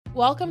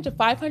Welcome to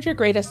 500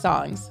 Greatest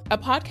Songs, a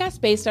podcast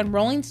based on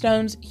Rolling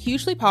Stone's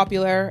hugely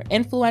popular,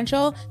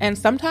 influential, and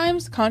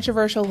sometimes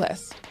controversial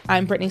list.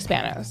 I'm Brittany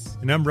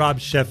Spanos. And I'm Rob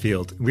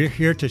Sheffield. We're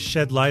here to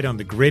shed light on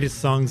the greatest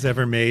songs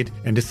ever made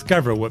and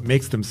discover what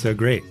makes them so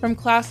great. From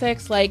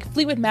classics like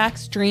Fleetwood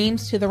Mac's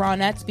Dreams to the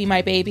Ronettes' Be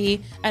My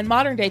Baby, and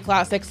modern-day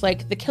classics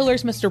like The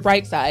Killers' Mr.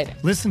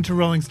 Brightside. Listen to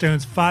Rolling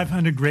Stone's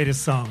 500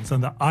 Greatest Songs on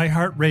the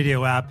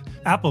iHeartRadio app,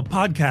 Apple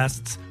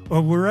Podcasts,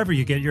 or wherever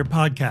you get your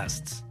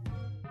podcasts.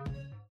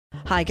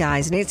 Hi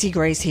guys, Nancy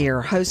Grace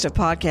here, host of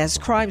podcast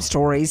Crime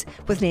Stories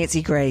with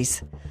Nancy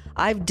Grace.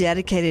 I've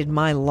dedicated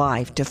my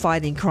life to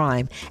fighting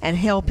crime and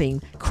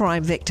helping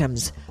crime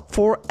victims.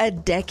 For a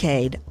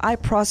decade, I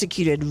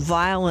prosecuted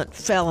violent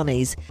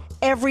felonies.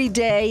 Every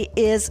day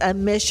is a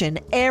mission.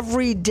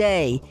 Every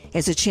day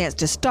is a chance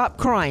to stop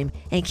crime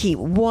and keep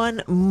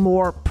one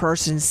more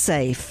person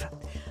safe.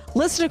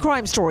 Listen to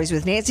Crime Stories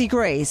with Nancy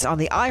Grace on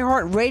the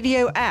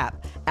iHeartRadio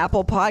app,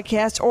 Apple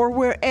Podcasts, or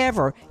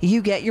wherever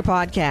you get your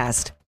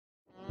podcast.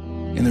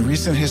 In the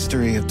recent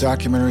history of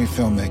documentary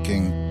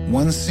filmmaking,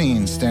 one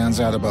scene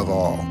stands out above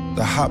all: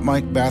 the hot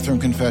mic bathroom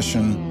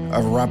confession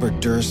of Robert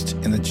Durst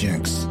in The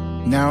Jinx.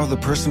 Now, the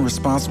person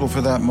responsible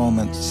for that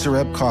moment,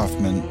 Sareb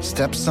Kaufman,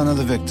 stepson of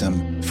the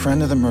victim,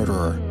 friend of the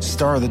murderer,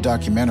 star of the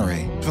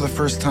documentary, for the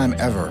first time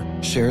ever,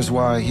 shares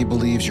why he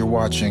believes you're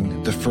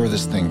watching the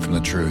furthest thing from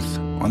the truth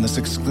on this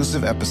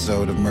exclusive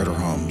episode of Murder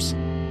Homes.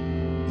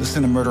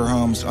 Listen to Murder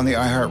Homes on the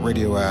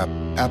iHeartRadio app,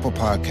 Apple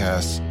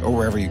Podcasts, or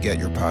wherever you get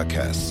your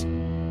podcasts.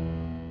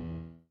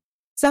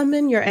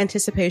 Summon your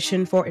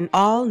anticipation for an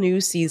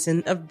all-new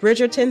season of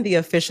Bridgerton, the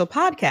official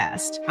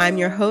podcast. I'm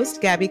your host,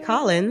 Gabby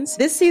Collins.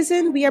 This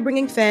season, we are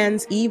bringing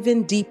fans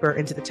even deeper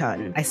into the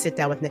ton. I sit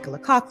down with Nicola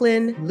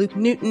Coughlan, Luke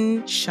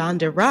Newton,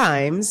 Shonda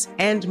Rhimes,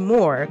 and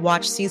more.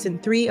 Watch season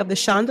 3 of the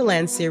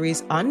Shondaland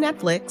series on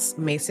Netflix,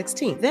 May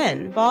 16th.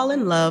 Then fall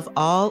in love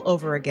all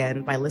over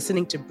again by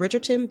listening to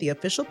Bridgerton, the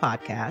official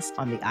podcast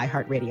on the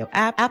iHeartRadio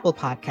app, Apple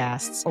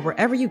Podcasts, or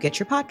wherever you get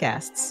your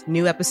podcasts.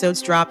 New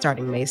episodes drop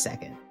starting May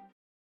 2nd.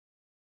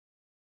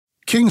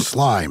 King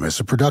Slime is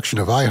a production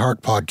of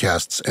iHeart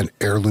Podcasts and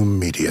Heirloom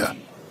Media.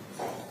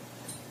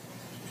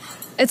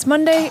 It's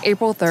Monday,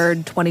 April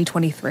 3rd,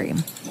 2023.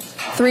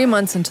 3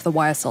 months into the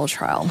YSL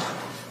trial.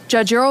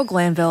 Judge Earl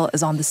Glanville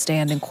is on the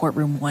stand in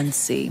courtroom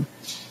 1C.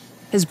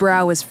 His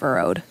brow is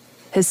furrowed.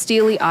 His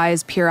steely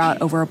eyes peer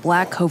out over a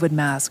black COVID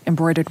mask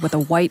embroidered with a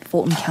white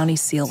Fulton County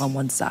seal on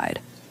one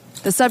side.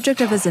 The subject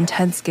of his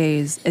intense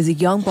gaze is a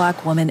young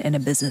black woman in a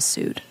business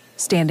suit,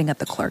 standing at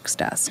the clerk's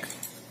desk.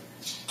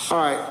 All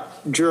right.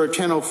 Juror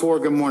 1004,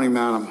 good morning,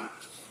 madam.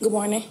 Good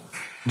morning.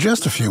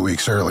 Just a few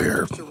weeks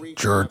earlier,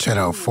 Juror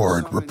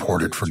 1004 had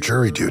reported for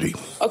jury duty.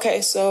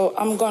 Okay, so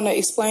I'm going to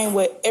explain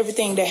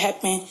everything that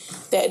happened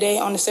that day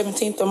on the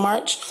 17th of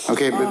March.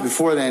 Okay, but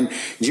before then,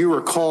 do you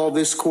recall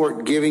this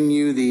court giving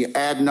you the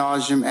ad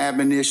nauseum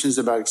admonitions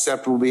about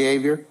acceptable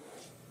behavior?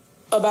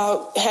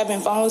 About having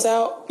phones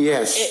out?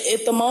 Yes.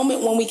 At the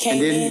moment when we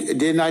came in.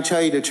 Didn't I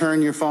tell you to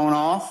turn your phone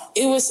off?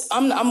 It was,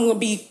 I'm going to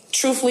be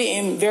truthfully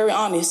and very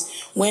honest.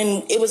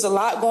 When it was a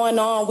lot going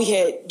on, we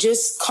had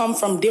just come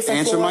from different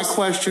Answer floors. my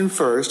question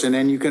first, and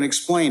then you can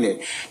explain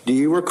it. Do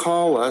you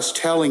recall us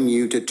telling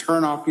you to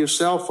turn off your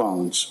cell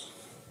phones?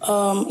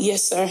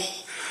 Yes, sir.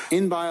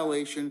 In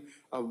violation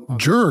of...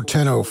 Juror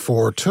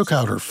 1004 took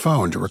out her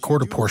phone to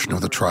record a portion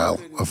of the trial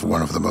of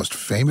one of the most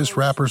famous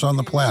rappers on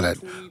the planet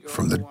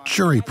from the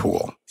jury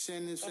pool.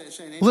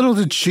 Little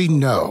did she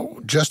know,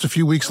 just a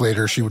few weeks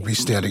later, she would be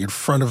standing in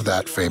front of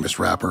that famous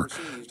rapper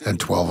and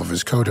 12 of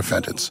his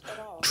co-defendants,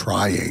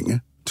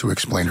 trying to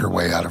explain her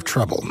way out of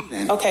trouble.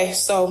 Okay,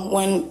 so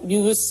when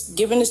you was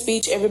giving the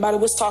speech, everybody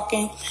was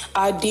talking.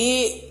 I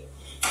did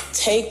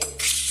take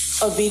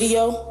a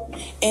video,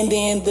 and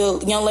then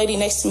the young lady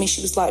next to me,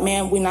 she was like,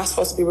 "Man, we're not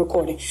supposed to be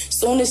recording."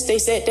 Soon as they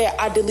said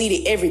that, I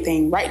deleted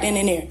everything right then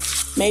and there.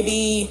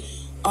 Maybe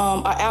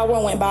an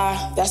hour went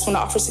by. That's when the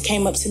officer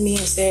came up to me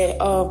and said,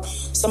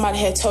 somebody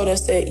had told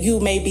us that you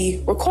may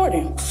be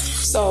recording.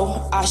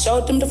 So I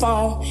showed them the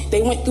phone.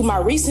 They went through my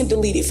recent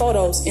deleted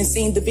photos and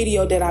seen the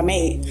video that I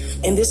made.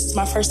 And this is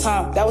my first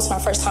time. That was my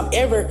first time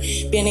ever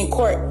being in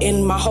court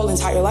in my whole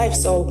entire life.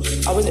 So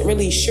I wasn't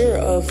really sure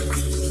of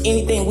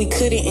anything we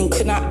couldn't and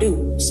could not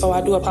do. So I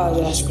do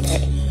apologize for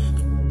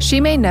that. She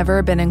may never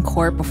have been in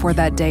court before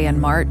that day in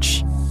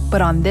March,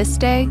 but on this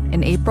day,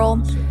 in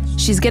April,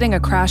 she's getting a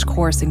crash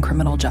course in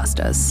criminal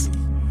justice.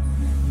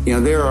 You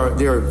know, there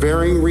are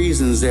varying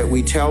reasons that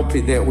we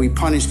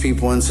punish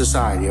people in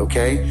society,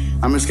 okay?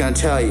 I'm just going to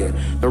tell you.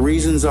 The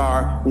reasons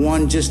are,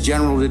 one, just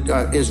general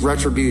is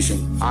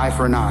retribution, eye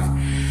for an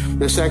eye.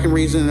 The second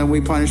reason that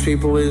we punish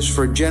people is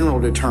for general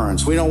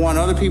deterrence. We don't want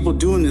other people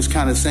doing this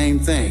kind of same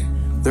thing.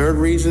 Third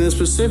reason is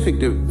specific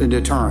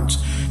deterrence.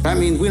 That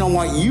means we don't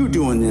want you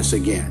doing this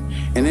again.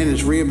 And then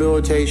it's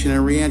rehabilitation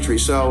and reentry.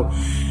 So,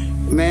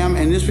 ma'am,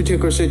 in this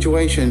particular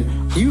situation,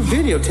 you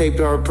videotaped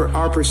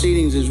our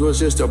proceedings. It was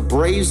just a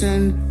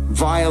brazen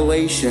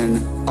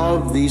violation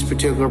of these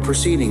particular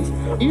proceedings.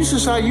 You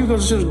decided you were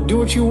going to do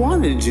what you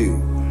wanted to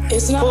do.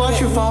 It's not pull out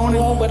your phone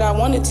doing what I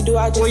wanted to do.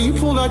 Well, you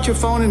pulled out your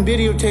phone and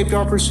videotaped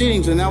our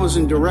proceedings, and that was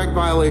in direct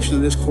violation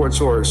of this court's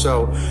order.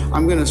 So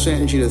I'm going to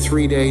sentence you to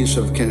 3 days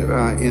of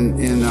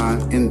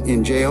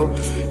in jail,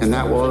 and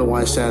that will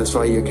otherwise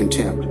satisfy your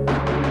contempt.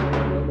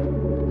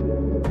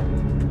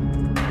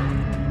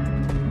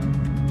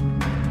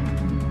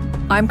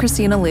 I'm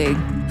Christina Lee.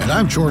 And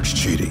I'm George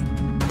Cheedy.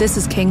 This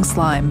is King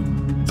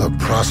Slime. The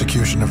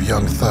prosecution of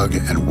Young Thug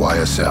and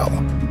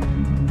YSL.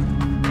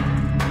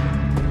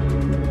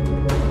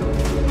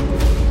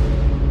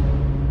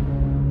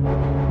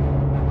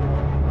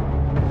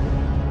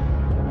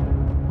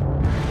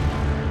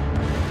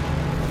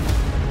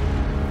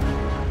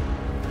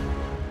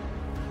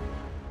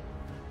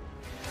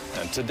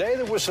 Today,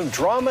 there was some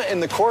drama in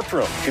the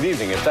courtroom. Good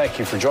evening, and thank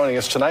you for joining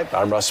us tonight.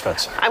 I'm Russ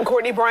Spencer. I'm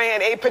Courtney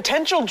Bryan. A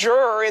potential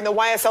juror in the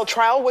YSL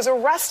trial was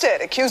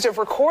arrested, accused of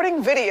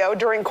recording video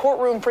during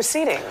courtroom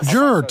proceedings.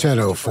 Juror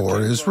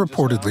 1004 is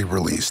reportedly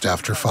released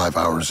after 5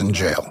 hours in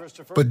jail.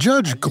 But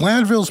Judge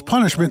Glanville's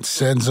punishment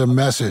sends a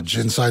message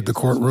inside the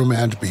courtroom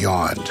and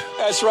beyond.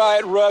 That's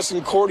right, Russ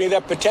and Courtney.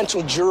 That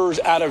potential juror's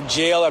out of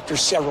jail after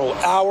several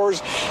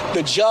hours.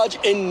 The judge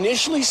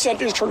initially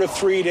sentenced her to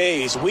 3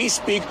 days. We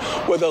speak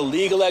with a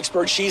legal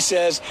expert. She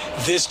says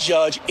this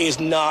judge is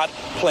not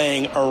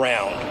playing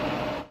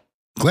around.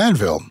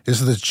 Glanville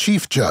is the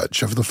chief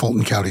judge of the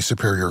Fulton County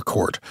Superior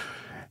Court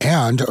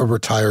and a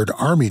retired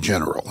Army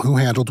general who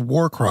handled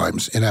war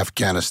crimes in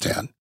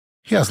Afghanistan.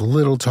 He has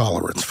little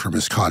tolerance for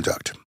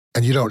misconduct,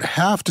 and you don't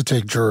have to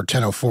take Juror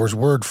 1004's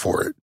word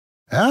for it.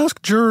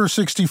 Ask Juror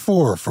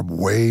 64 from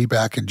way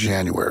back in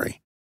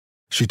January.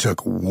 She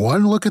took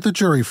one look at the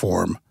jury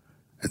form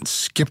and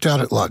skipped out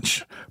at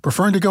lunch,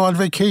 preferring to go on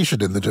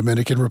vacation in the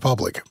Dominican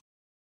Republic.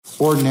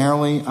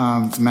 Ordinarily,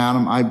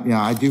 madam,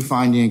 I do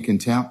find you in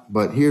contempt,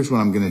 but here's what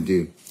I'm going to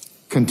do.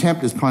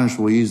 Contempt is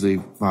punishable usually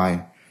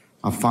by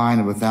a fine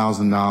of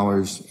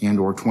 $1,000 and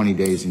or 20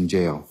 days in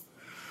jail.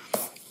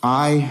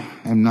 I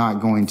am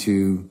not going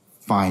to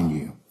fine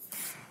you.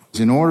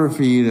 In order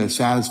for you to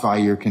satisfy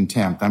your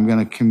contempt, I'm going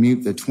to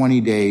commute the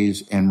 20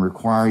 days and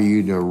require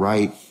you to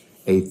write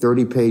a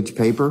 30-page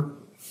paper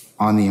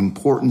on the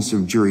importance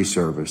of jury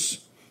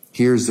service.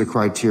 Here's the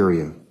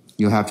criteria.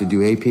 You'll have to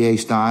do APA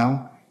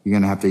style. You're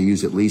going to have to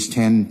use at least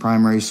 10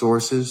 primary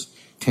sources,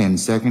 10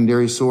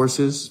 secondary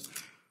sources.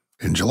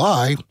 In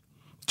July,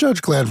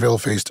 Judge Glanville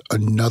faced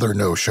another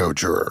no-show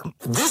juror.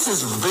 This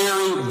is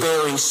very,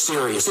 very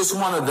serious. It's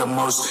one of the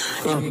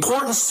most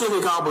important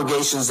civic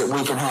obligations that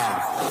we can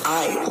have.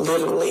 I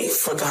literally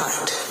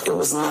forgot. It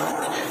was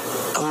not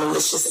a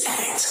malicious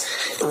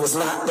act. It was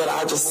not that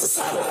I just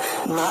decided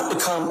not to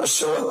come or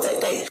show up that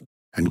day.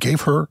 And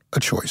gave her a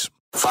choice.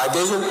 5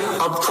 days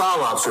of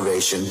trial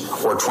observation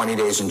or 20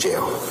 days in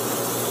jail.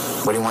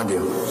 What do you want to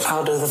do?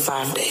 I'll do the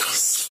 5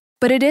 days.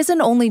 But it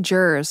isn't only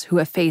jurors who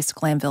have faced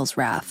Glanville's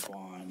wrath.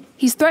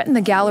 He's threatened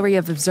the gallery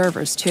of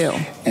observers, too.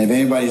 And if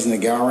anybody's in the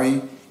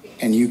gallery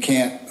and you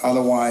can't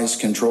otherwise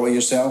control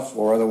yourself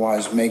or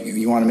otherwise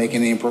you want to make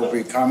any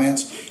inappropriate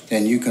comments,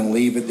 then you can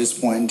leave at this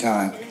point in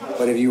time.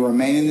 But if you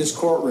remain in this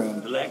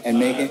courtroom and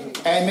make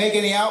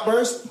any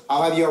outbursts,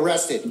 I'll have you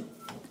arrested.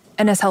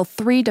 And has held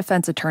 3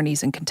 defense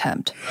attorneys in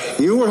contempt.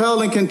 You were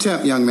held in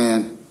contempt, young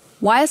man.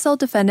 YSL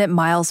defendant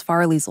Miles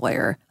Farley's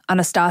lawyer,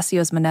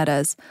 Anastasios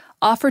Menendez,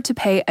 offered to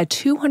pay a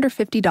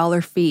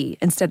 $250 fee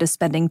instead of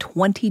spending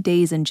 20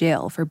 days in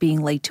jail for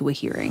being late to a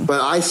hearing.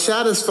 But I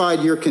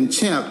satisfied your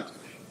contempt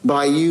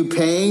by you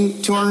paying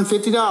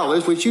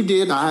 $250, which you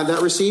did. I have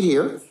that receipt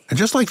here. And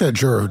just like that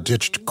juror who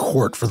ditched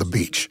court for the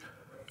beach,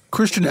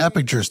 Christian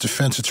Eppinger's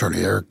defense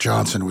attorney, Eric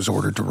Johnson, was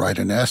ordered to write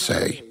an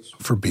essay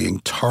for being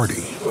tardy.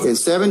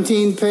 It's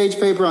 17-page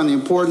paper on the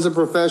importance of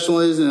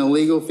professionalism in the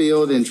legal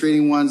field and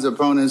treating one's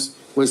opponents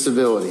with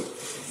civility.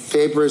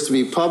 Paper is to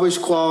be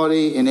published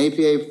quality in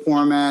APA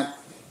format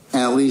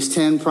and at least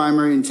 10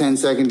 primary and 10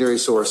 secondary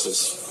sources.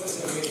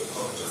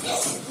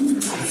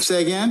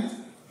 Say again?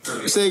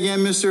 Say again,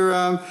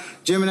 Mr.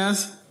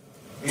 Jimenez?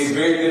 It's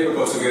very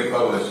difficult to get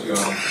published, you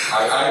know.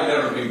 I've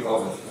never been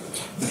published.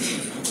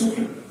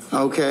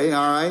 Okay,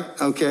 all right,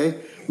 okay.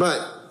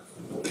 But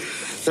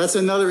that's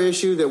another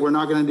issue that we're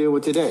not going to deal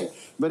with today.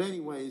 But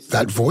anyways...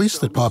 That voice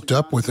that popped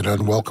up with an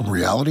unwelcome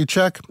reality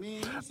check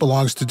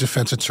belongs to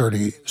defense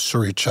attorney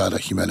Surichada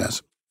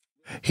Jimenez.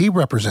 He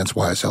represents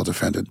YSL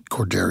defendant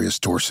Cordarius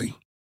Dorsey.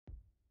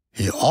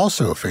 He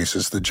also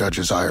faces the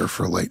judge's ire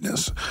for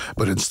lateness,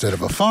 but instead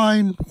of a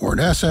fine or an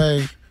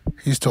essay,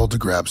 he's told to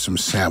grab some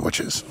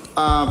sandwiches.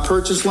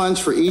 Purchase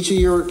lunch for each of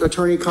your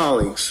attorney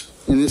colleagues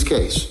in this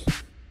case.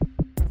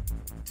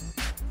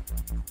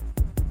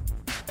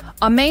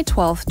 On May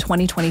 12,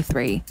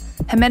 2023,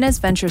 Jimenez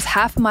ventures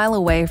half a mile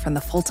away from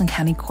the Fulton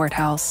County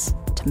Courthouse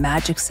to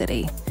Magic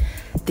City,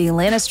 the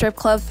Atlanta strip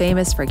club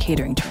famous for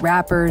catering to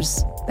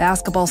rappers,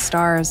 basketball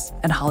stars,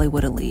 and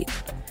Hollywood elite.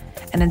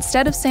 And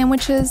instead of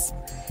sandwiches,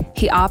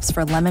 he opts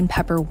for lemon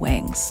pepper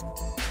wings.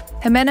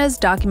 Jimenez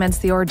documents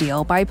the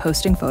ordeal by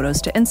posting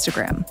photos to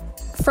Instagram.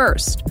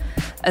 First,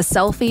 a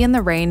selfie in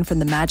the rain from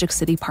the Magic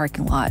City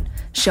parking lot,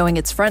 showing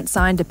its front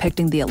sign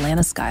depicting the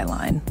Atlanta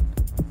skyline.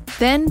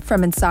 Then,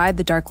 from inside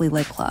the darkly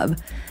lit club,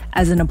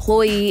 as an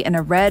employee in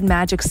a red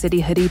Magic City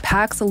hoodie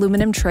packs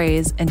aluminum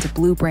trays into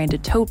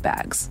blue-branded tote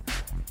bags.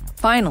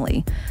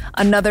 Finally,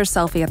 another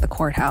selfie at the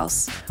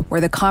courthouse,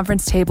 where the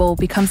conference table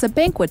becomes a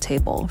banquet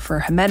table for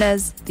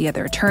Jimenez, the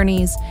other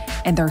attorneys,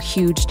 and their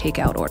huge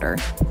takeout order.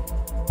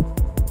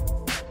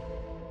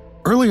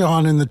 Early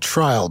on in the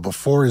trial,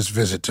 before his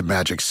visit to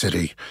Magic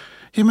City,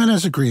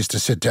 Jimenez agrees to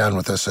sit down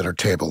with us at our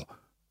table.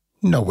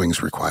 No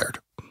wings required.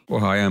 Well,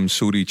 hi, I'm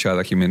Suri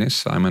Chada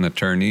Jimenez. I'm an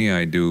attorney.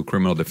 I do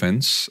criminal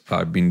defense.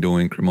 I've been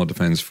doing criminal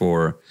defense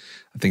for,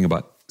 I think,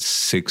 about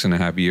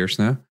 6.5 years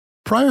now.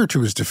 Prior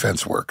to his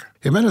defense work,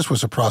 Jimenez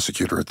was a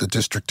prosecutor at the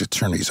district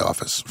attorney's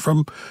office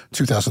from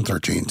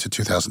 2013 to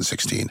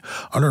 2016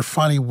 under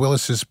Fani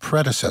Willis's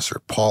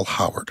predecessor, Paul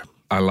Howard.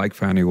 I like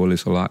Fani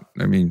Willis a lot.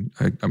 I mean,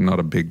 I'm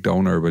not a big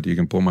donor, but you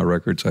can pull my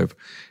records.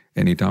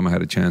 Anytime I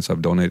had a chance,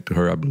 I've donated to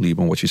her. I believe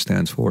in what she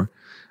stands for.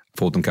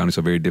 Fulton County is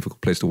a very difficult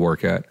place to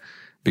work at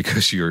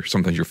because you're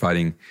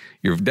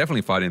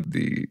definitely fighting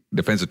the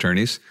defense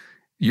attorneys.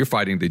 You're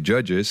fighting the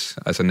judges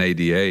as an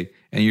ADA,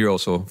 and you're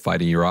also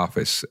fighting your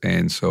office.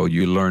 And so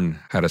you learn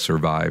how to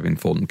survive in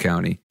Fulton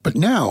County. But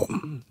now,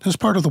 as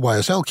part of the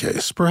YSL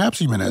case, perhaps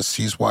Jimenez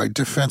sees why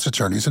defense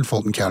attorneys in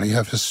Fulton County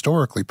have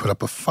historically put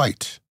up a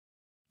fight.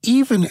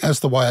 Even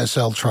as the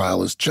YSL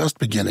trial is just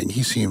beginning,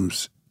 he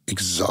seems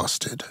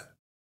exhausted.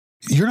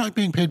 You're not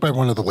being paid by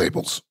one of the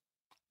labels,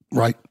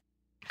 right?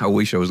 I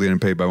wish I was getting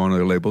paid by one of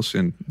their labels,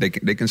 and they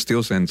can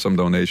still send some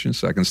donations.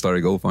 So I can start a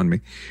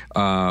GoFundMe.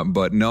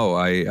 But no,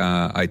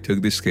 I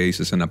took this case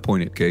as an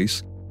appointed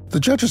case. The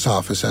judge's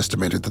office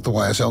estimated that the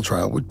YSL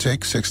trial would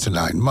take 6 to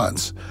 9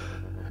 months.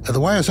 And the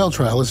YSL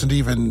trial isn't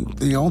even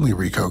the only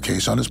RICO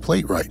case on his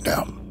plate right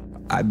now.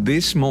 At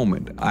this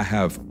moment, I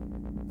have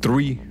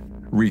 3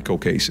 RICO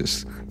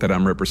cases that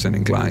I'm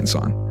representing clients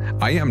on.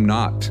 I am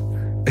not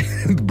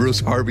Bruce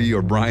Harvey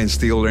or Brian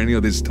Steele or any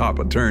of these top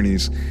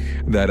attorneys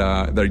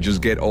that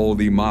just get all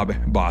the mob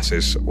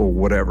bosses or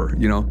whatever,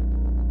 you know?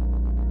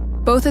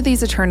 Both of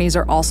these attorneys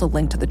are also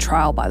linked to the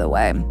trial, by the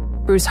way.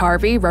 Bruce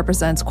Harvey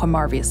represents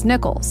Quamarvius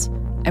Nichols,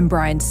 and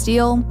Brian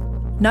Steele,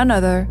 none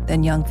other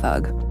than Young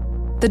Thug.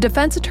 The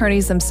defense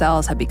attorneys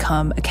themselves have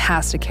become a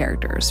cast of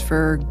characters,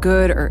 for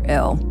good or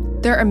ill.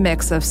 They're a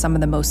mix of some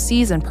of the most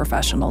seasoned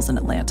professionals in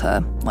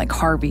Atlanta, like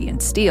Harvey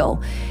and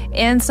Steele,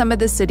 and some of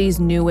the city's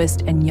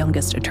newest and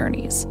youngest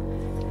attorneys.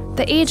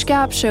 The age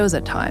gap shows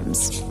at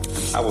times.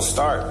 I will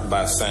start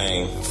by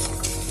saying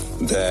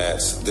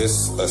that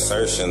this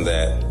assertion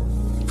that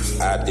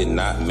I did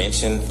not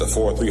mention the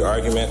 4-3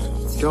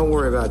 argument. Don't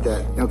worry about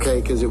that,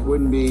 okay? Because it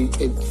wouldn't be,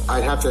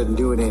 I'd have to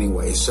do it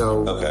anyway,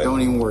 so okay.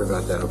 Don't even worry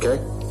about that, okay?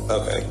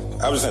 Okay.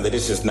 I was saying that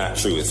it's just not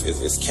true.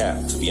 It's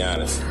capped, to be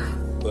honest.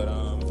 But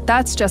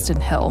That's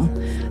Justin Hill,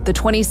 the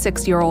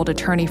 26-year-old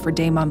attorney for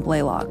Damon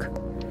Blaylock.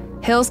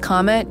 Hill's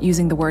comment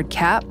using the word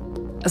cap,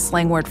 a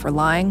slang word for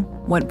lying,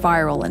 went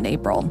viral in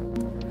April.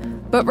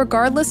 But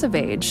regardless of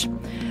age,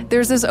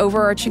 there's this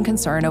overarching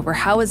concern over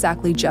how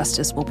exactly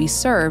justice will be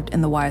served in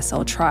the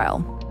YSL trial.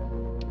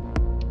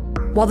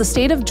 While the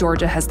state of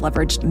Georgia has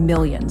leveraged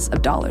millions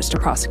of dollars to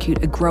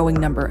prosecute a growing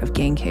number of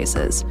gang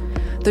cases,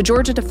 the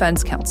Georgia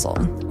Defense Council,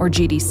 or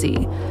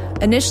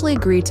GDC, initially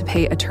agreed to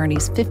pay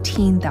attorneys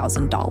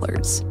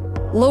 $15,000.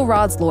 Lil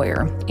Rod's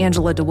lawyer,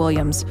 Angela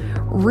DeWilliams,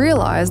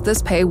 realized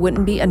this pay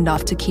wouldn't be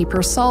enough to keep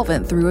her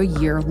solvent through a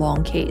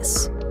year-long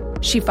case.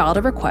 She filed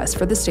a request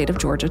for the state of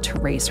Georgia to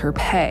raise her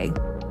pay.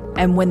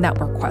 And when that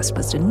request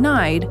was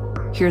denied,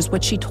 here's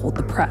what she told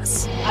the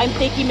press. I'm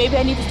thinking maybe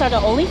I need to start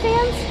an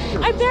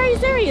OnlyFans. I'm very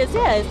serious,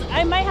 yes.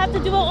 I might have to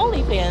do an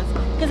OnlyFans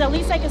because at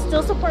least I can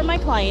still support my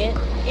client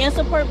and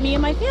support me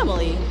and my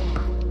family.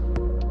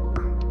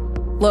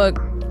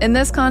 Look, in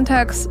this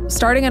context,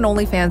 starting an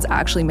OnlyFans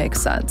actually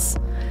makes sense.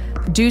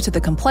 Due to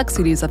the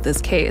complexities of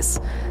this case,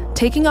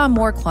 taking on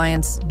more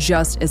clients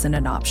just isn't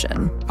an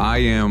option. I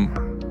am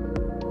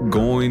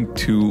going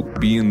to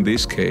be in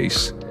this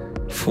case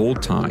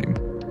full-time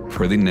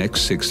for the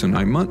next 6 to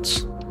 9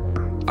 months.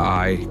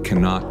 I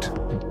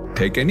cannot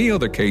take any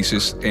other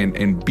cases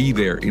and be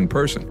there in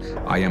person.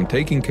 I am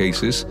taking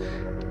cases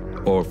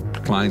of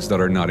clients that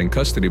are not in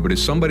custody, but if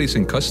somebody's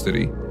in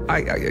custody,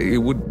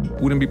 it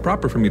wouldn't be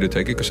proper for me to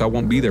take it because I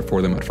won't be there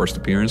for them at first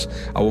appearance.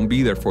 I won't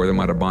be there for them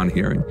at a bond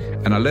hearing.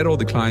 And I let all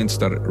the clients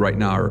that right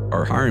now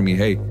are hiring me,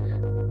 hey,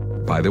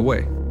 by the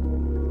way,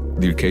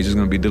 your case is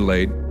going to be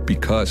delayed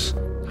because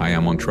I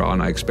am on trial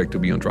and I expect to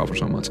be on trial for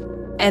some months.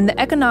 And the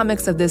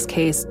economics of this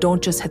case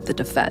don't just hit the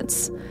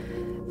defense.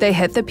 They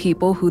hit the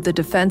people who the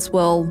defense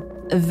will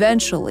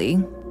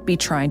eventually be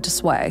trying to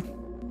sway.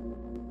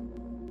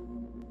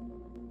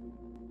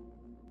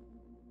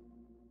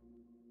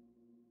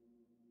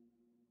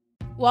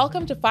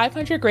 Welcome to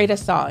 500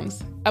 Greatest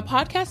Songs, a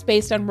podcast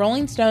based on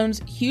Rolling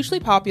Stone's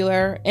hugely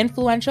popular,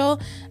 influential,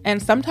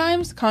 and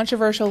sometimes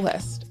controversial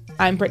list.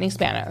 I'm Brittany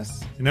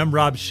Spanos. And I'm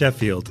Rob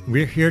Sheffield.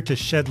 We're here to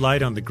shed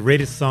light on the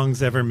greatest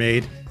songs ever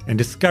made and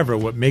discover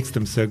what makes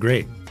them so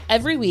great.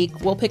 Every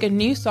week, we'll pick a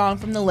new song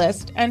from the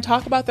list and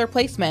talk about their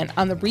placement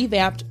on the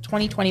revamped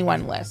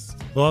 2021 list.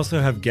 We'll also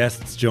have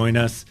guests join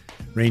us.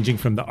 ranging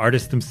from the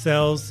artists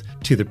themselves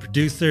to the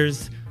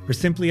producers, or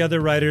simply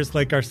other writers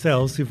like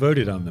ourselves who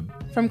voted on them.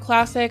 From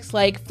classics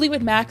like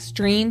Fleetwood Mac's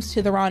Dreams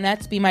to the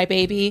Ronettes' Be My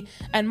Baby,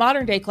 and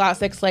modern-day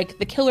classics like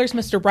The Killer's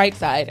Mr.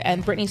 Brightside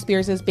and Britney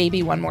Spears'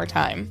 Baby One More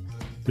Time.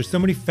 There's so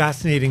many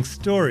fascinating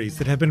stories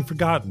that have been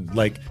forgotten,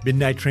 like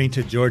Midnight Train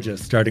to Georgia,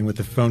 starting with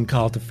a phone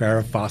call to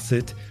Farrah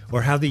Fawcett,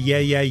 or how the Yeah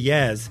Yeah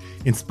Yeahs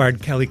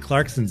inspired Kelly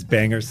Clarkson's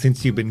banger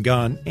Since You've Been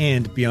Gone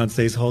and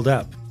Beyoncé's Hold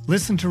Up.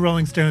 Listen to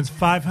Rolling Stone's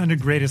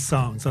 500 Greatest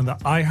Songs on the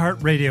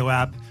iHeartRadio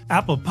app,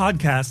 Apple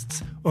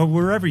Podcasts, or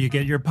wherever you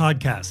get your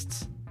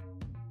podcasts.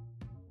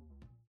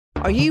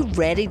 Are you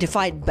ready to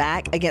fight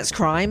back against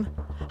crime?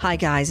 Hi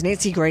guys,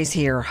 Nancy Grace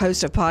here,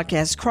 host of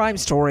podcast Crime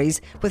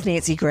Stories with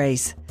Nancy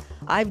Grace.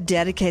 I've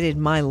dedicated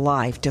my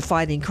life to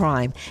fighting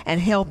crime and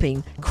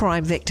helping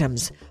crime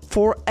victims.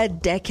 For a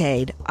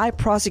decade, I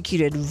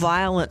prosecuted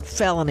violent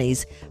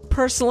felonies,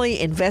 personally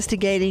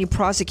investigating,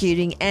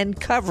 prosecuting, and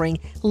covering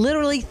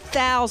literally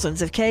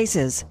thousands of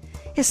cases.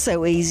 It's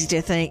so easy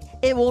to think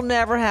it will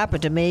never happen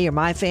to me or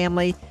my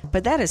family,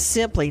 but that is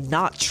simply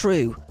not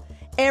true.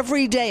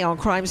 Every day on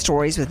Crime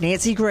Stories with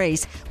Nancy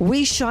Grace,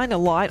 we shine a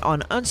light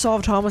on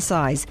unsolved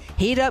homicides,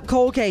 heat up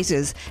cold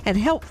cases, and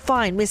help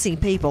find missing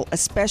people,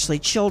 especially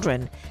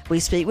children.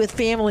 We speak with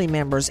family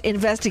members,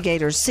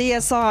 investigators,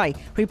 CSI,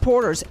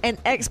 reporters, and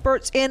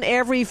experts in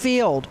every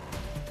field.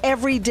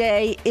 Every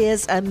day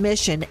is a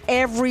mission.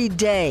 Every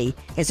day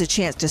is a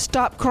chance to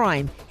stop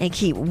crime and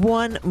keep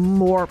one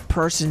more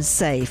person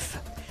safe.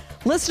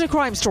 Listen to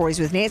Crime Stories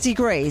with Nancy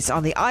Grace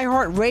on the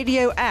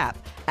iHeartRadio app,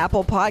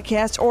 Apple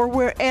Podcasts, or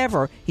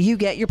wherever you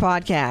get your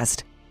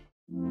podcast.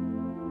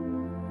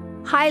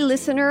 Hi,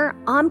 listener.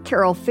 I'm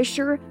Carol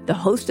Fisher, the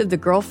host of The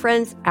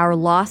Girlfriends, Our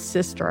Lost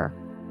Sister.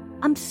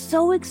 I'm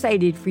so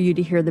excited for you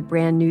to hear the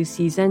brand new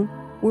season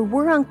where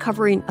we're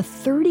uncovering a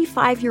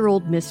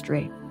 35-year-old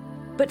mystery.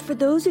 But for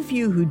those of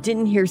you who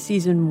didn't hear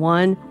season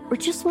 1 or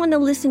just want to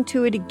listen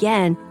to it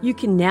again, you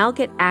can now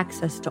get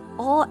access to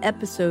all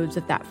episodes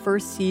of that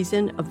first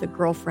season of The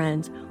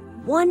Girlfriends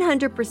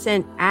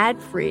 100%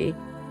 ad-free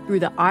through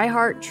the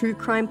iHeart True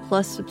Crime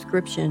Plus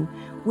subscription,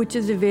 which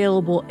is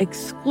available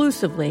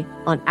exclusively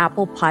on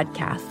Apple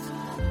Podcasts.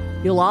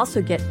 You'll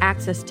also get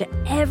access to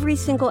every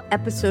single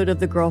episode of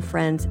The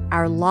Girlfriends,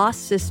 Our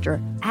Lost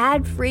Sister,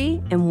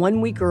 ad-free and 1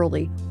 week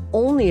early,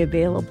 only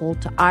available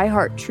to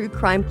iHeart True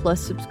Crime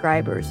Plus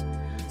subscribers.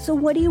 So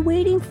what are you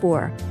waiting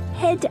for?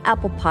 Head to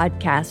Apple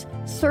Podcasts,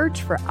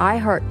 search for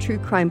iHeart True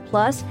Crime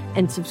Plus,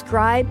 and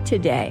subscribe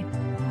today.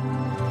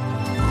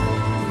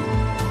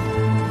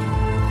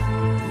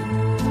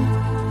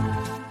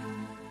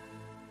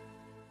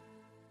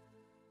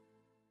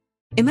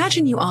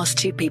 Imagine you ask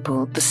two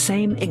people the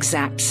same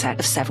exact set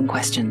of 7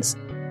 questions.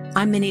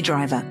 I'm Minnie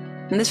Driver,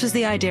 and this was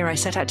the idea I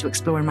set out to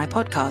explore in my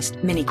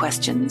podcast, Minnie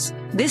Questions.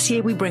 This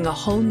year, we bring a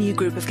whole new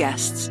group of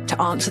guests to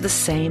answer the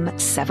same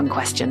 7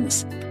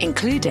 questions,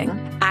 including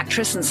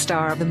actress and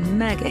star of the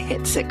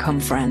mega-hit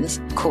sitcom Friends,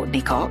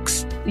 Courtney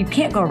Cox. You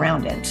can't go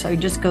around it, so you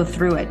just go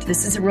through it.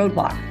 This is a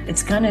roadblock.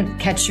 It's going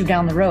to catch you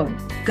down the road.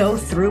 Go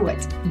through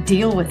it.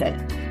 Deal with it.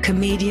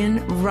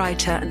 Comedian,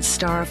 writer, and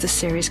star of the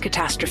series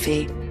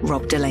Catastrophe,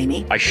 Rob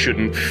Delaney. I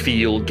shouldn't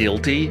feel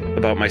guilty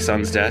about my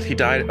son's death. He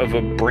died of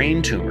a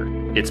brain tumor.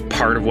 It's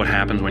part of what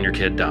happens when your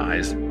kid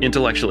dies.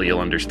 Intellectually, you'll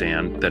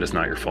understand that it's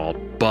not your fault,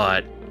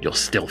 but you'll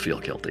still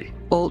feel guilty.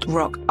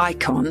 Alt-rock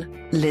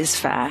icon, Liz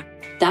Phair.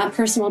 That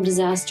personal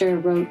disaster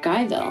wrote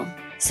Guyville.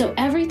 So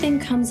everything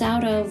comes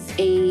out of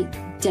a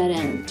dead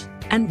end.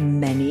 And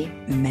many,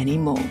 many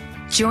more.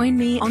 Join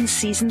me on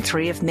Season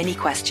 3 of Minnie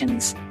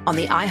Questions on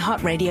the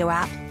iHeartRadio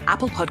app,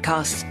 Apple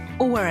Podcasts,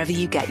 or wherever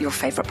you get your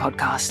favorite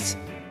podcasts.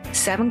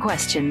 7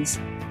 questions,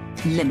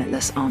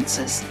 limitless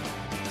answers.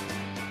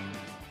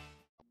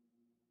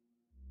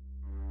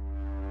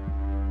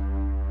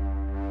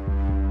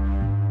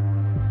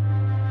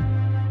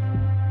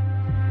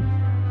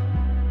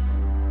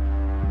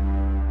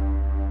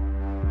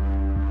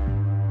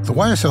 The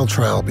YSL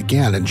trial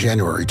began in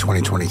January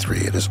 2023.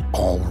 It has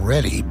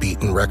already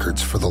beaten records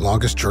for the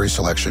longest jury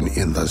selection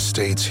in the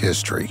state's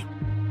history.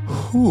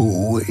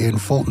 Who in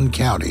Fulton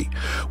County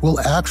will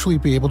actually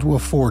be able to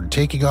afford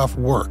taking off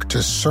work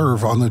to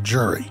serve on the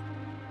jury?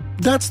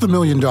 That's the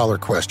million-dollar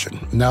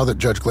question, now that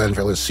Judge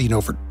Glanville has seen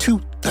over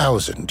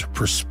 2,000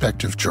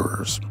 prospective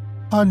jurors.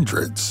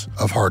 Hundreds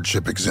of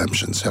hardship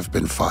exemptions have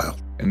been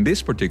filed. In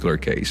this particular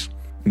case,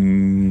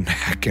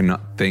 I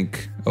cannot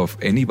think of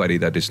anybody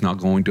that is not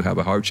going to have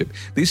a hardship.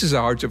 This is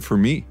a hardship for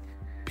me.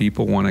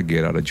 People want to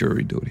get out of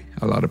jury duty.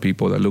 A lot of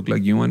people that look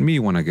like you and me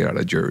want to get out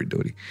of jury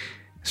duty.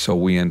 So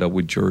we end up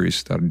with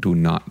juries that do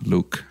not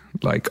look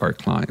like our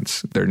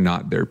clients. They're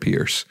not their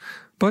peers.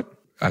 But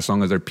as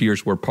long as their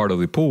peers were part of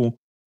the pool.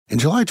 In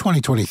July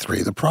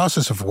 2023, the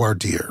process of voir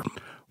dire,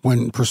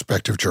 when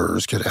prospective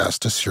jurors get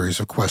asked a series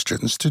of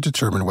questions to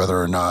determine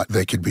whether or not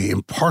they could be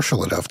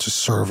impartial enough to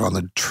serve on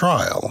the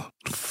trial,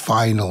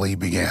 finally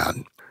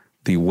began.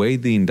 The way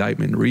the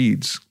indictment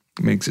reads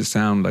makes it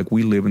sound like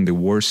we live in the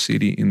worst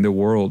city in the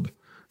world.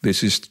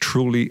 This is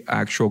truly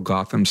actual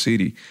Gotham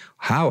City.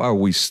 How are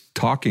we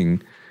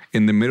talking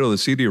in the middle of the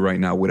city right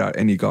now without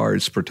any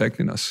guards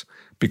protecting us,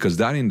 because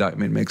that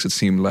indictment makes it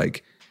seem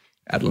like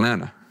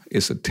Atlanta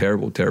is a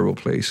terrible, terrible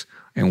place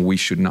and we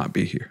should not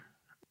be here.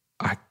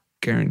 I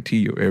guarantee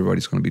you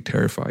everybody's going to be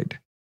terrified.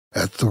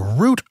 At the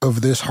root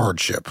of this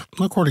hardship,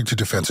 according to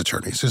defense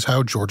attorneys, is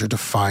how Georgia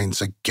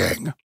defines a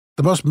gang.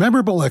 The most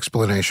memorable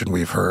explanation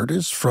we've heard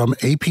is from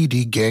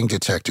APD gang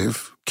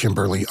detective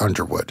Kimberly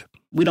Underwood.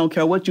 We don't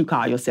care what you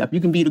call yourself. You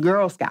can be the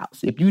Girl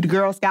Scouts. If you the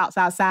Girl Scouts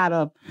outside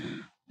of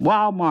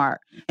Walmart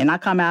and I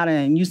come out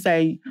and you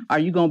say, are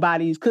you going to buy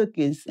these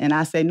cookies? And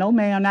I say, no,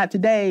 ma'am, not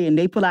today. And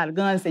they pull out a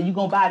gun and say, you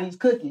going to buy these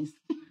cookies?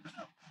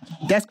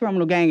 That's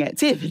criminal gang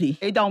activity.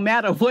 It don't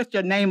matter what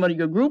your name of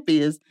your group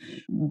is.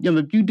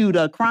 If you do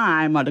the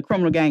crime or the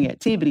criminal gang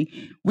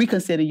activity, we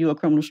consider you a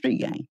criminal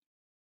street gang.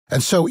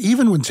 And so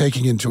even when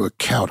taking into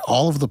account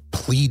all of the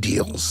plea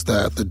deals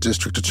that the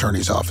district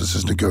attorney's office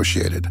has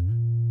negotiated,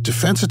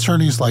 defense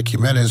attorneys like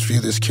Jimenez view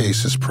this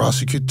case as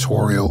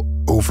prosecutorial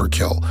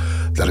overkill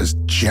that is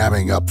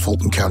jamming up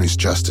Fulton County's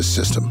justice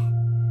system.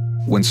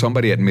 When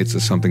somebody admits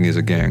that something is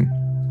a gang,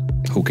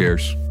 who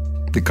cares?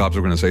 The cops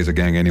are going to say it's a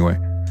gang anyway.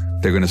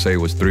 They're going to say it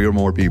was 3 or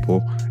more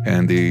people,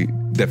 and the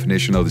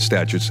definition of the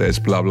statute says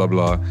blah, blah,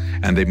 blah,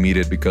 and they meet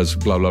it because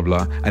blah, blah,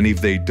 blah. And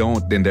if they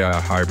don't, then they're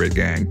a hybrid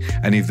gang.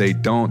 And if they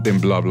don't, then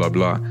blah, blah,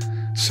 blah.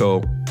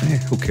 So,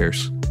 who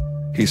cares?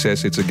 He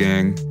says it's a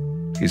gang.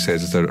 He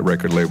says it's a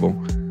record label.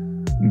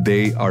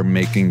 They are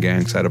making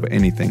gangs out of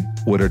anything.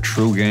 What a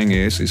true gang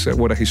is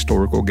what a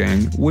historical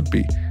gang would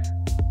be.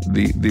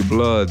 The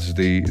Bloods,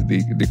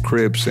 the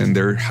Crips, and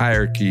their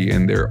hierarchy,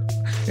 and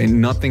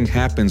nothing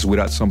happens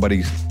without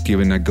somebody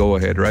giving a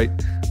go-ahead, right?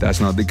 That's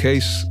not the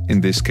case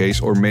in this case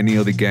or many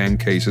of the gang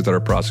cases that are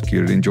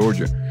prosecuted in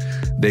Georgia.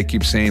 They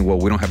keep saying, well,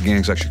 we don't have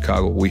gangs like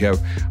Chicago.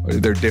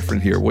 They're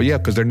different here. Well, yeah,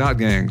 because they're not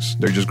gangs.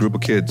 They're just a group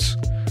of kids.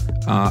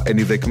 And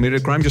if they committed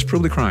a crime, just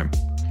prove the crime.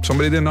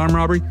 Somebody did an armed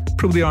robbery,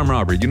 prove the armed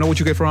robbery. You know what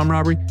you get for armed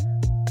robbery?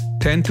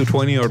 10 to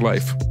 20 or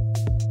life.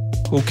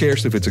 Who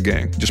cares if it's a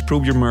gang? Just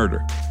prove your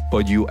murder.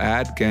 But you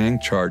add gang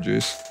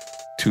charges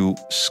to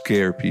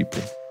scare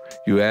people.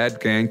 You add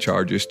gang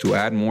charges to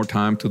add more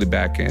time to the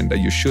back end that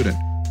you shouldn't.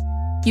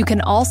 You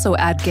can also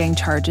add gang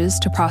charges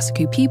to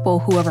prosecute people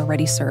who have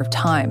already served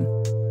time.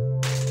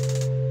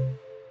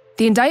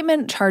 The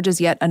indictment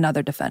charges yet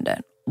another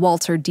defendant,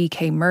 Walter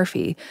D.K.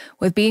 Murphy,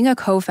 with being a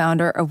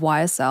co-founder of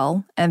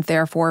YSL and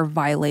therefore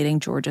violating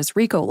Georgia's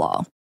RICO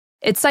law.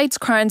 It cites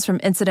crimes from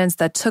incidents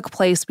that took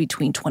place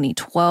between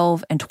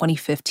 2012 and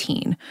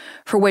 2015,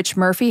 for which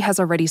Murphy has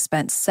already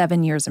spent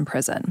 7 years in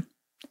prison.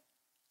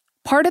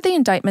 Part of the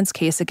indictment's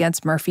case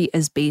against Murphy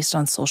is based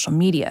on social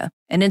media,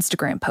 an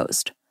Instagram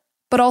post,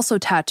 but also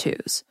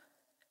tattoos.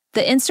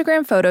 The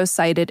Instagram photo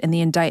cited in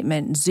the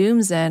indictment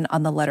zooms in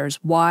on the letters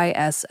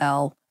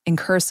YSL in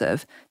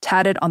cursive,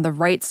 tatted on the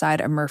right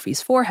side of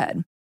Murphy's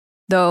forehead,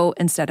 though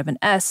instead of an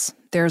S,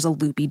 there's a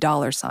loopy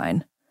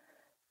 $sign.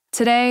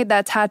 Today,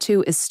 that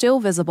tattoo is still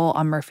visible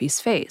on Murphy's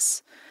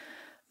face.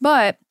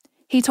 But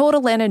he told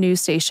Atlanta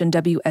news station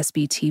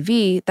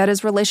WSB-TV that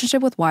his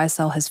relationship with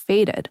YSL has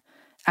faded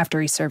after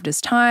he served his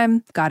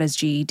time, got his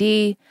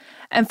GED,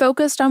 and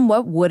focused on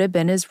what would have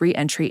been his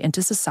re-entry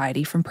into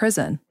society from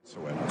prison.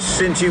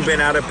 Since you've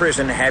been out of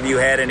prison, have you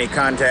had any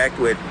contact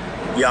with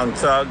Young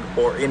Thug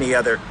or any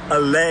other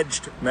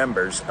alleged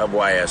members of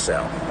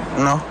YSL?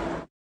 No.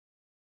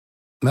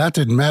 That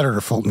didn't matter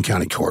to Fulton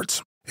County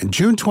courts. In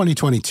June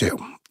 2022,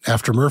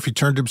 after Murphy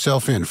turned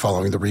himself in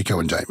following the RICO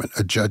indictment,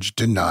 a judge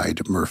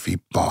denied Murphy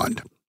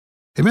bond.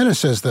 Jimenez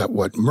says that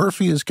what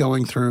Murphy is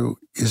going through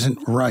isn't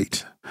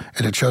right,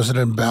 and it shows an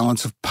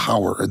imbalance of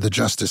power in the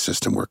justice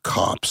system where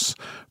cops,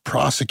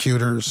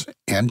 prosecutors,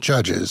 and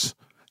judges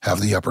have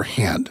the upper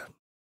hand.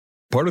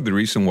 Part of the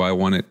reason why I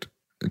wanted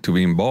to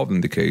be involved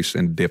in the case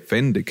and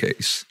defend the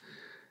case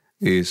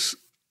is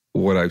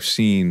what I've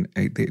seen.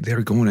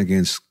 They're going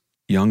against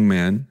young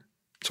men.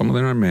 Some of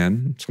them are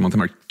men, some of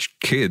them are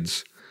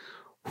kids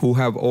who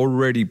have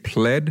already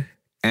pled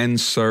and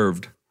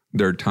served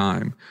their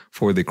time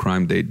for the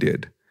crime they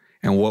did.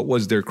 And what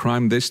was their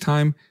crime this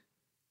time?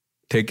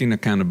 Taking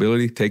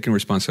accountability, taking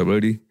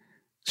responsibility,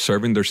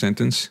 serving their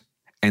sentence,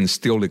 and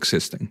still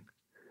existing.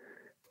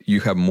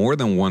 You have more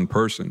than one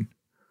person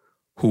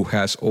who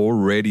has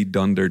already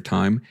done their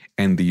time,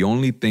 and the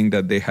only thing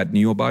that they had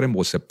knew about him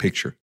was a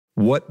picture.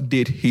 What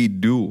did he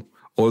do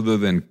other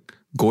than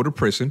go to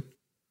prison,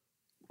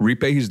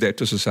 repay his debt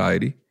to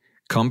society,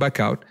 come back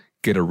out,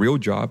 get a real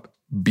job,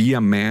 be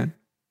a man?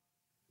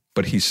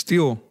 But he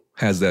still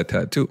has that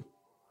tattoo.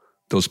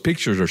 Those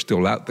pictures are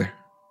still out there.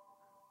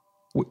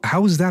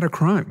 How is that a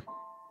crime?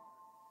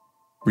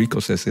 RICO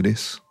says it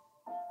is.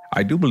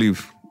 I do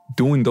believe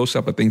doing those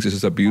type of things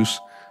is abuse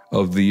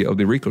of the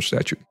RICO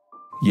statute.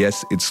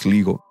 Yes, it's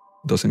legal.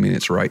 Doesn't mean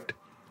it's right.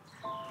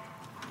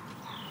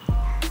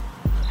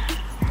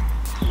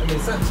 I mean,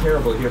 it's not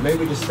terrible here. Maybe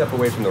we just step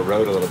away from the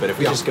road a little bit. If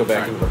we just go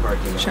back into the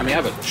parking lot. I mean,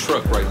 I have a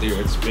truck right there.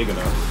 It's big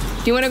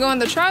enough. Do you want to go in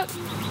the truck?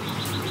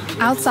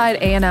 Outside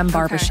A&M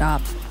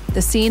Barbershop,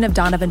 the scene of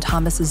Donovan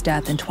Thomas's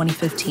death in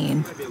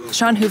 2015,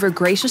 Sean Hoover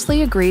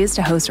graciously agrees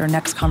to host our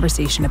next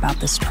conversation about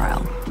this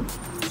trial.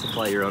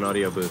 Supply your own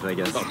audio booth, I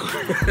guess.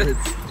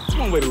 It's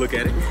one way to look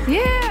at it.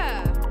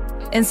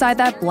 Yeah! Inside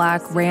that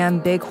black Ram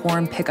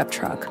Bighorn pickup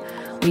truck,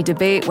 we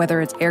debate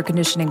whether its air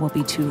conditioning will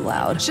be too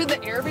loud. Should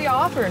the air be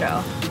off or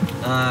no?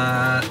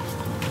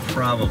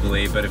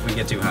 Probably, but if we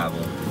get too hot,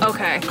 we'll...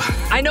 Okay.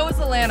 I know it's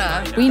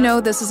Atlanta. We know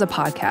this is a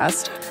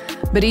podcast,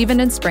 but even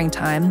in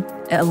springtime,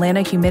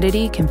 Atlanta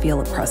humidity can feel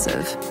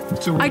oppressive.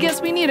 I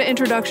guess we need an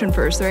introduction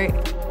first, right?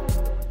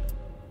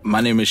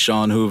 My name is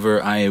Sean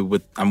Hoover.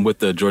 I'm with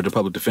the Georgia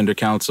Public Defender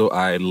Council.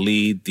 I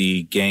lead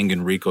the Gang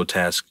and RICO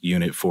Task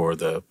Unit for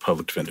the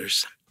Public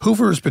Defenders.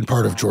 Hoover has been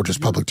part of Georgia's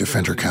Public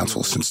Defender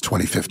Council since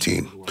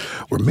 2015.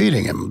 We're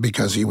meeting him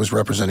because he was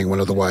representing one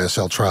of the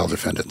YSL trial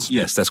defendants.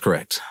 Yes, that's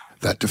correct.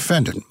 That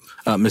defendant,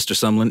 Mr.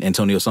 Sumlin,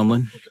 Antonio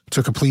Sumlin,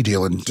 took a plea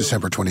deal in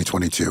December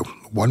 2022,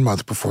 1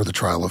 month before the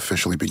trial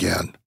officially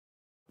began.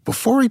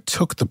 Before he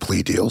took the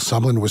plea deal,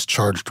 Sumlin was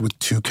charged with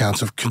 2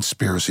 counts of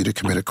conspiracy to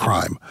commit a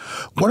crime.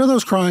 One of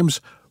those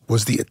crimes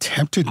was the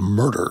attempted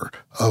murder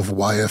of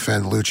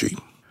YFN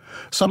Lucci.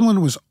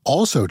 Sumlin was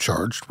also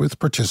charged with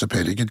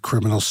participating in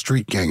criminal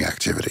street gang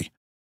activity.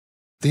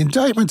 The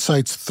indictment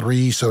cites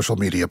 3 social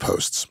media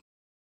posts.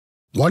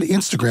 One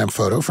Instagram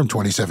photo from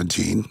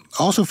 2017,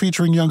 also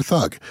featuring Young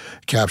Thug,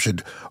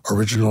 captioned,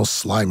 "Original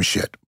slime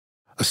shit."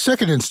 A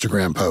second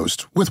Instagram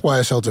post with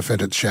YSL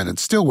defendant Shannon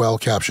Stillwell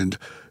captioned,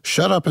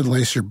 "Shut up and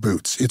lace your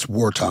boots, it's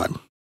wartime."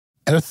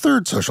 And a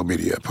third social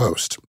media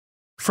post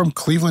from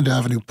Cleveland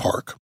Avenue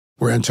Park,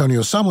 where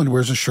Antonio Sumlin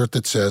wears a shirt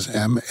that says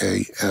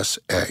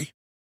MASA.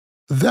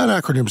 That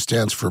acronym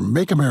stands for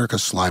Make America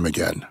Slime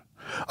Again,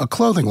 a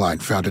clothing line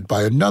founded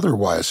by another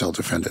YSL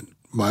defendant,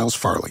 Miles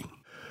Farley.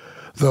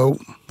 Though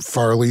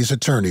Farley's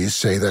attorneys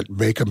say that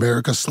Make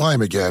America Slime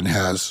Again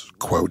has,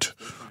 quote,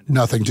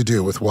 nothing to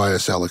do with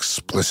YSL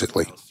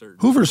explicitly.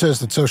 Hoover says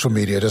that social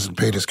media doesn't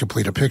paint as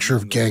complete a picture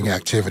of gang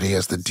activity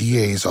as the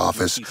DA's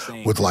office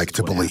would like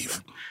to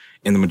believe.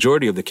 In the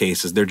majority of the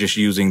cases, they're just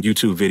using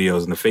YouTube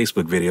videos and the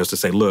Facebook videos to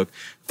say, look,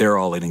 they're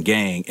all in a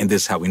gang, and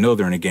this is how we know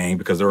they're in a gang,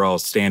 because they're all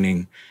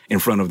standing in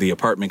front of the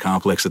apartment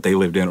complex that they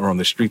lived in or on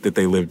the street that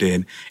they lived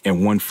in,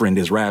 and one friend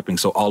is rapping,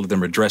 so all of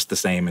them are dressed the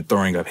same and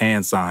throwing up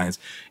hand signs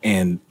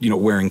and,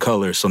 wearing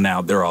colors, so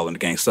now they're all in a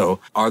gang. So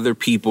are there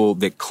people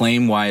that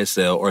claim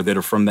YSL or that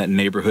are from that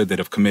neighborhood that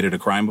have committed a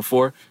crime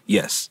before?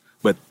 Yes.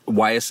 But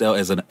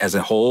YSL as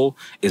a whole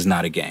is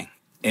not a gang.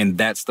 And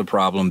that's the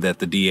problem that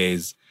the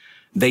DAs...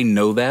 They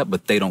know that,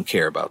 but they don't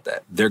care about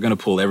that. They're going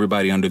to pull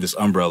everybody under this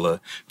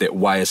umbrella that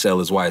YSL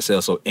is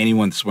YSL. So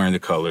anyone that's wearing the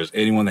colors,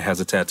 anyone that has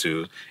a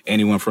tattoo,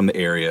 anyone from the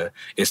area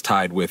is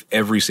tied with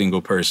every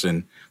single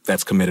person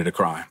that's committed a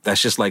crime.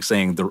 That's just like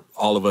saying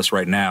all of us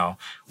right now,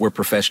 we're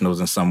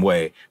professionals in some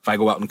way. If I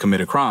go out and commit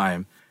a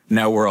crime,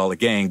 now we're all a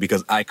gang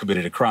because I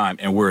committed a crime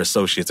and we're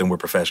associates and we're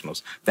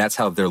professionals. That's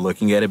how they're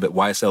looking at it. But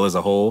YSL as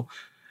a whole,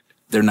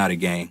 they're not a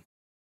gang.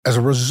 As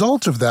a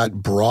result of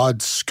that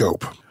broad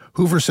scope,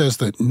 Hoover says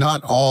that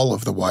not all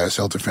of the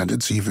YSL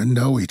defendants even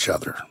know each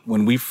other.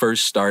 When we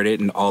first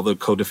started and all the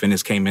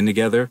co-defendants came in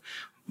together,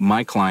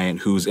 my client,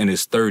 who's in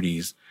his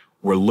 30s,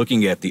 were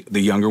looking at the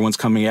younger ones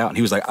coming out, and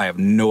he was like, I have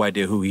no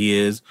idea who he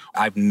is.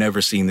 I've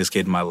never seen this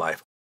kid in my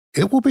life.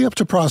 It will be up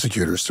to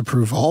prosecutors to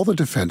prove all the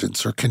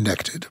defendants are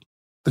connected.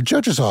 The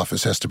judge's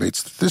office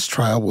estimates that this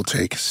trial will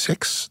take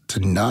 6 to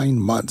 9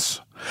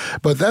 months.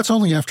 But that's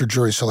only after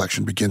jury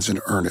selection begins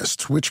in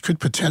earnest, which could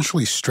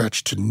potentially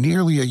stretch to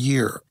nearly a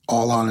year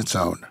all on its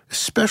own,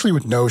 especially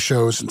with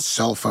no-shows and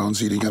cell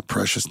phones eating up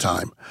precious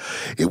time.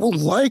 It will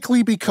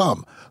likely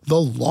become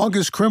the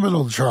longest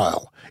criminal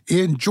trial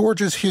in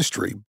Georgia's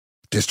history.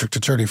 District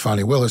Attorney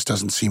Fani Willis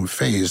doesn't seem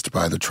fazed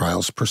by the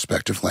trial's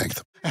prospective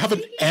length. I have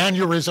an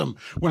aneurysm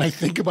when I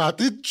think about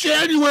this.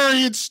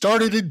 January, it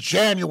started in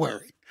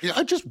January.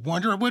 I just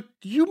wonder what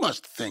you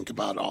must think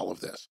about all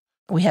of this.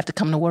 We have to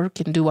come to work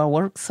and do our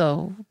work,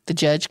 so the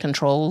judge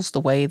controls the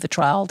way the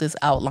trial is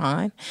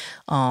outlined.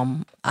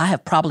 I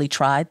have probably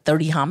tried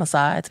 30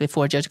 homicides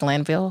before Judge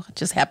Glanville. It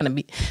just happened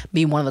to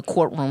be one of the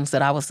courtrooms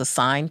that I was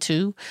assigned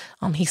to.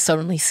 He's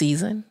certainly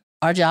seasoned.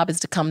 Our job is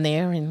to come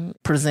there and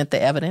present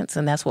the evidence,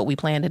 and that's what we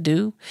plan to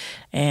do.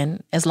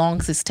 And as long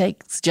as it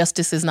takes,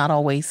 justice is not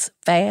always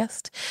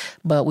fast,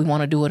 but we want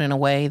to do it in a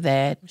way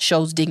that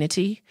shows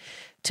dignity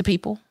to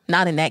people.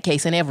 Not in that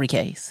case, in every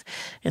case.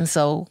 And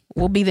so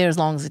we'll be there as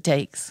long as it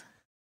takes.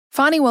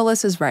 Fani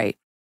Willis is right.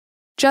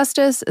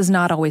 Justice is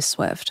not always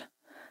swift.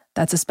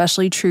 That's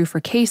especially true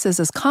for cases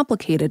as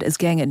complicated as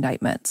gang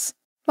indictments.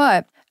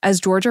 But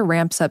as Georgia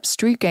ramps up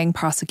street gang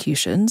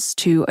prosecutions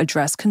to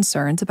address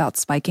concerns about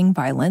spiking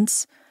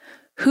violence,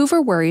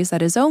 Hoover worries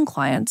that his own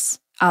clients,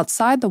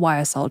 outside the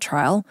YSL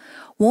trial,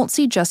 won't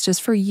see justice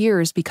for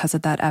years because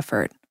of that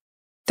effort.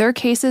 Their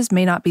cases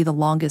may not be the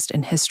longest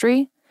in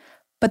history,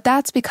 but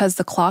that's because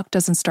the clock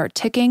doesn't start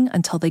ticking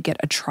until they get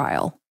a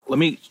trial. Let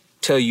me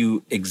tell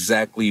you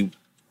exactly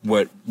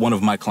what one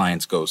of my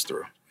clients goes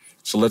through.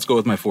 So let's go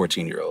with my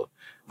 14-year-old.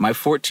 My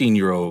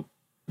 14-year-old,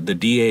 the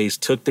DAs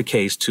took the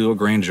case to a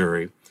grand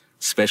jury,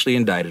 specially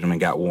indicted him and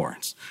got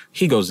warrants.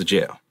 He goes to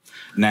jail.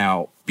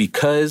 Now,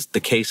 because the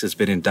case has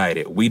been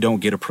indicted, we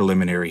don't get a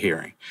preliminary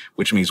hearing,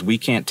 which means we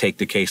can't take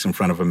the case in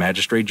front of a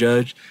magistrate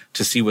judge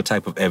to see what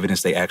type of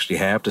evidence they actually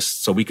have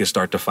so we can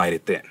start to fight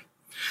it then.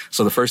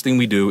 So the first thing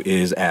we do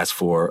is ask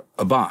for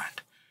a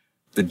bond.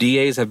 The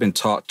DAs have been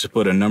taught to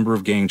put a number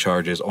of gang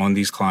charges on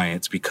these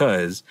clients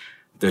because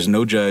there's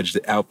no judge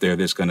out there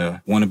that's going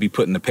to want to be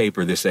put in the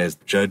paper that says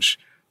Judge ...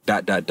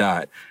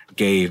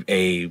 gave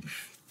a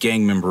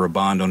gang member a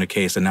bond on a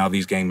case, and now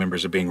these gang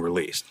members are being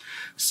released.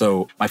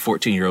 So my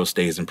 14-year-old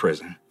stays in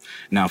prison.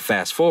 Now,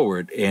 fast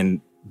forward,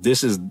 and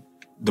this is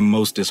the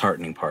most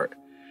disheartening part.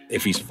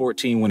 If he's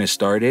 14 when it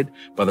started,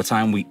 by the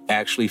time we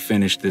actually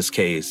finish this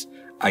case,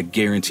 I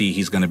guarantee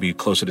he's going to be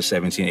closer to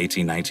 17,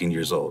 18, 19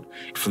 years old.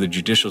 For the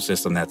judicial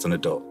system, that's an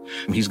adult.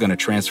 He's going to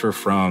transfer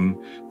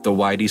from the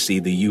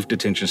YDC, the youth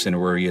detention center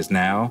where he is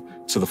now,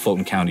 to the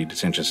Fulton County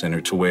Detention Center,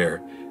 to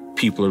where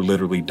people are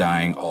literally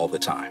dying all the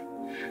time.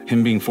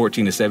 Him being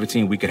 14 to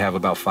 17, we could have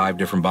about 5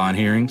 different bond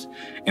hearings.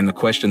 And the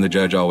question the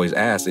judge always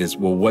asks is,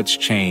 well, what's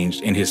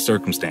changed in his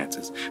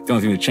circumstances? The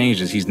only thing that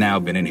changed is he's now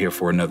been in here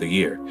for another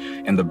year.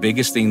 And the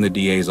biggest thing the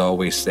DAs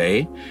always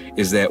say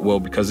is that, well,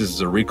 because this is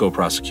a RICO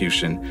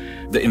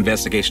prosecution, the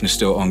investigation is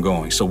still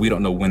ongoing. So we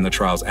don't know when the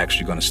trial's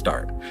actually going to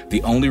start.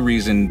 The only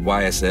reason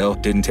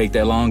YSL didn't take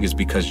that long is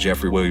because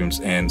Jeffrey Williams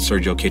and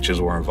Sergio Kitchens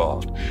were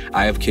involved.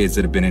 I have kids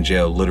that have been in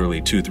jail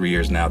literally 2-3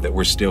 years now that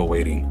we're still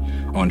waiting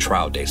on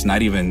trial dates,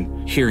 not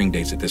even hearing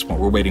dates at this point.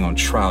 We're waiting on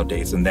trial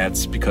dates, and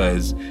that's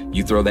because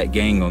you throw that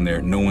gang on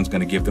there, no one's going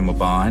to give them a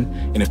bond,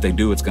 and if they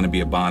do, it's going to be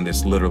a bond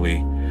that's literally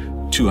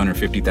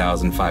 $250,000,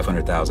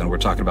 $500,000. We're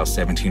talking about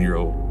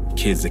 17-year-old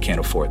kids that can't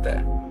afford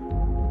that.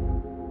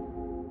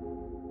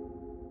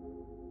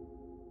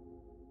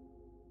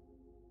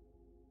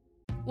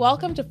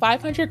 Welcome to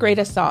 500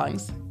 Greatest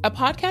Songs, a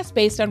podcast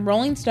based on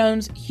Rolling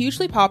Stone's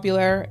hugely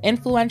popular,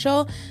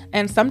 influential,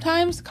 and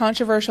sometimes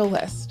controversial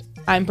list.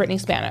 I'm Brittany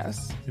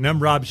Spanos. And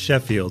I'm Rob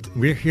Sheffield.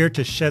 We're here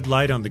to shed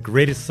light on the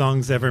greatest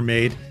songs ever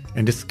made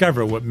and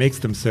discover what makes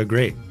them so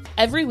great.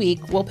 Every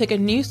week, we'll pick a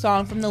new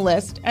song from the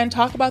list and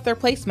talk about their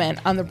placement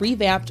on the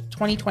revamped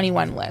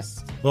 2021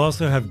 list. We'll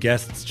also have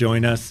guests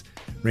join us,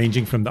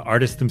 ranging from the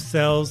artists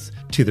themselves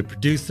to the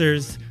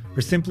producers,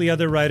 or simply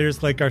other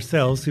writers like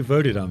ourselves who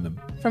voted on them.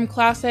 From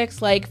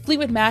classics like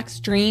Fleetwood Mac's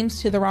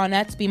Dreams to the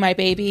Ronettes' Be My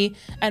Baby,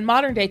 and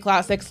modern-day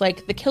classics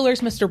like The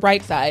Killer's Mr.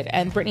 Brightside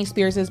and Britney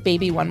Spears'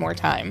 Baby One More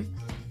Time.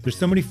 There's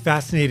so many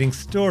fascinating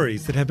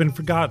stories that have been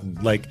forgotten,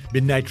 like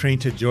Midnight Train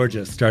to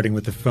Georgia starting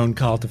with a phone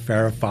call to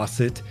Farrah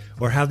Fawcett,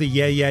 or how the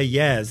Yeah Yeah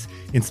Yeahs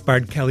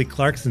inspired Kelly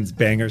Clarkson's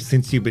banger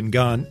Since You've Been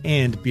Gone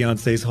and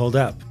Beyoncé's Hold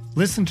Up.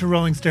 Listen to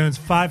Rolling Stone's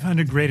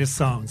 500 Greatest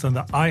Songs on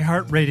the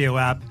iHeartRadio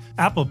app,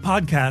 Apple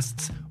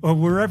Podcasts, or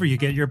wherever you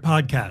get your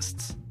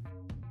podcasts.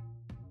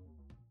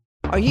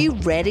 Are you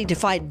ready to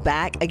fight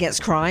back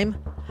against crime?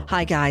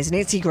 Hi guys,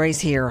 Nancy Grace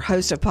here,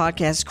 host of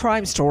podcast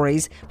Crime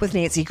Stories with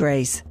Nancy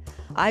Grace.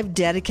 I've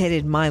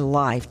dedicated my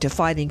life to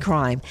fighting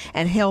crime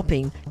and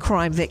helping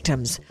crime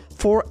victims.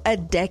 For a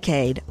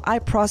decade, I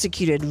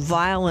prosecuted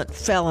violent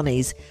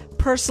felonies,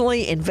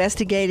 personally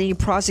investigating,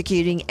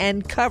 prosecuting,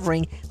 and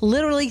covering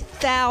literally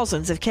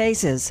thousands of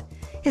cases.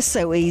 It's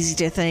so easy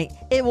to think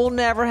it will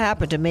never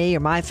happen to me or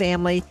my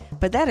family,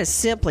 but that is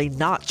simply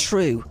not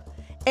true.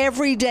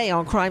 Every day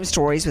on Crime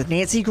Stories with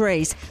Nancy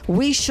Grace,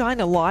 we shine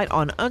a light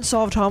on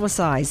unsolved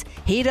homicides,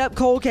 heat up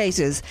cold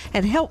cases,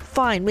 and help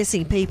find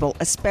missing people,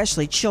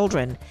 especially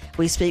children.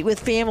 We speak with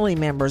family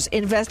members,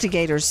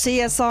 investigators,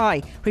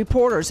 CSI,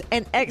 reporters,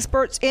 and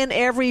experts in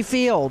every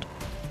field.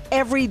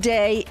 Every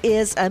day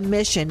is a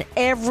mission.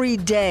 Every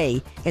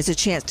day is a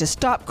chance to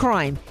stop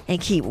crime and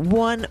keep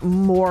one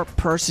more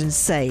person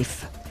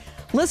safe.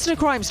 Listen to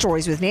Crime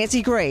Stories with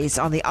Nancy Grace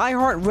on the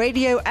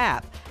iHeartRadio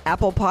app,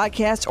 Apple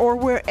Podcasts, or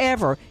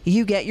wherever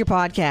you get your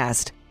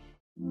podcast.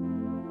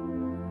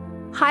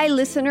 Hi,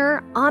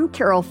 listener. I'm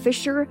Carol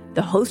Fisher,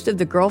 the host of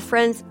The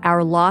Girlfriends,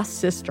 Our Lost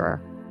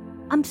Sister.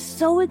 I'm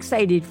so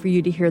excited for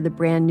you to hear the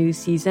brand new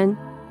season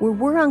where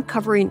we're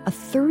uncovering a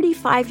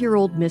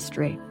 35-year-old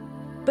mystery.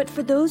 But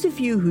for those of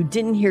you who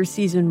didn't hear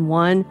season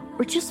 1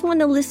 or just want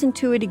to listen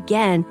to it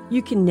again,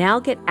 you can now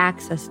get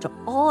access to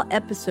all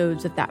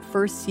episodes of that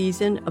first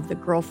season of The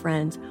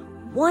Girlfriends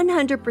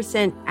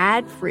 100%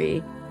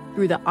 ad-free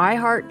through the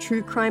iHeart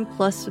True Crime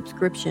Plus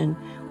subscription,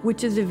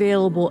 which is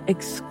available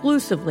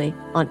exclusively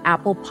on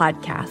Apple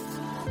Podcasts.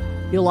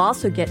 You'll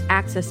also get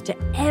access to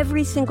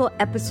every single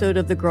episode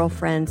of The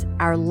Girlfriends,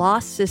 Our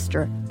Lost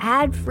Sister,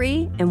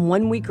 ad-free and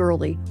 1 week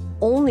early,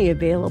 only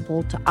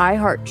available to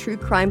iHeart True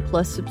Crime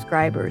Plus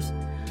subscribers.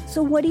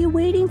 So what are you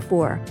waiting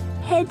for?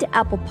 Head to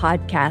Apple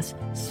Podcasts,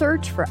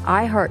 search for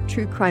iHeart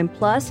True Crime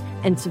Plus,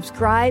 and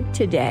subscribe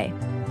today.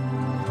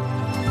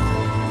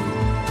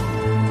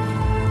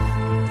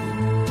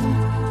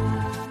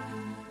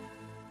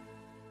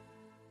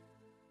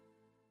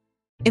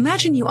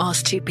 Imagine you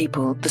ask 2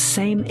 people the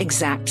same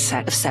exact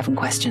set of 7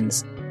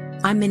 questions.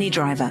 I'm Minnie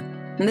Driver,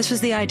 And this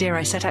was the idea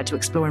I set out to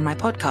explore in my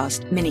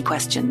podcast, Mini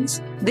Questions.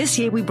 This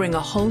year, we bring a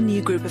whole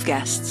new group of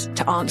guests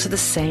to answer the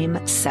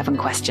same 7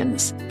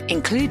 questions,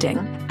 including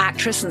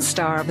actress and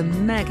star of the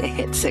mega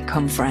hit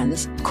sitcom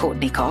Friends,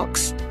 Courtney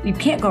Cox. You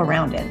can't go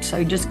around it, so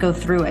you just go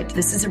through it.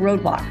 This is a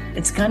roadblock.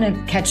 It's going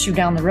to catch you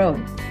down the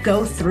road.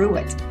 Go through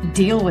it.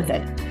 Deal with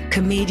it.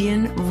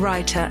 Comedian,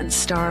 writer, and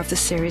star of the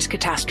series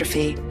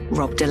Catastrophe,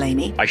 Rob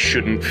Delaney. I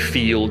shouldn't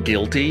feel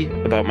guilty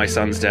about my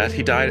son's death.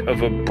 He died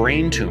of a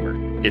brain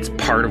tumor. It's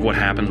part of what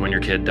happens when your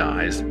kid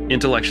dies.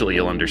 Intellectually,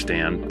 you'll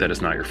understand that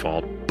it's not your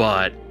fault,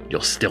 but you'll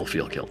still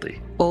feel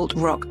guilty.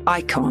 Alt-rock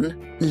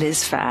icon,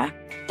 Liz Phair.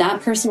 That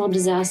personal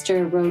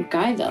disaster wrote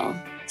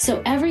Guyville.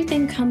 So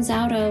everything comes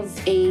out of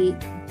a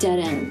dead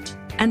end.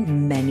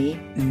 And many,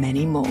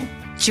 many more.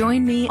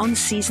 Join me on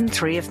Season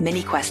 3 of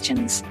Mini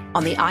Questions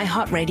on the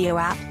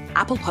iHeartRadio app,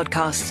 Apple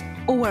Podcasts,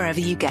 or wherever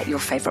you get your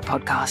favorite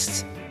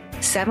podcasts.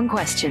 7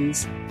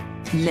 questions,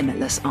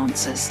 limitless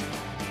answers.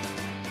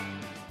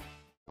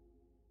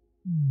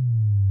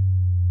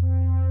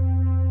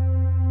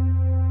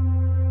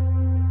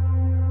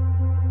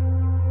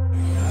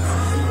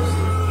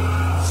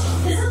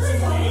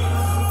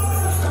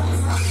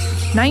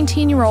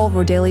 "19-year-old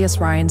Rodelius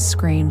Ryan's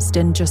screams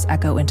didn't just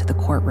echo into the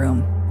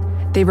courtroom.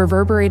 They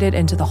reverberated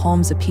into the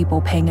homes of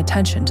people paying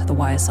attention to the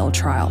YSL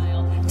trial.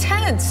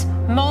 Tense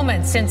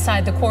moments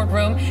inside the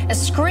courtroom as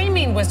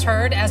screaming was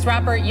heard as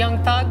rapper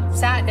Young Thug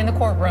sat in the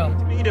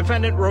courtroom.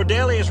 Defendant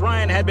Rodelius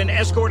Ryan had been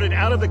escorted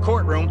out of the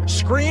courtroom.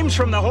 Screams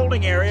from the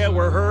holding area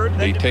were heard.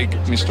 They take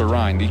Mr.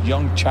 Ryan, the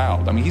young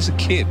child, I mean, he's a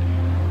kid,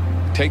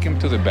 take him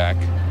to the back,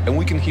 and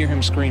we can hear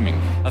him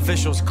screaming.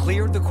 Officials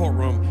cleared the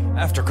courtroom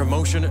after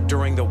commotion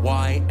during the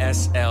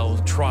YSL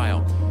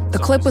trial. The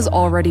clip was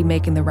already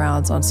making the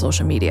rounds on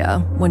social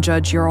media when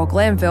Judge Ural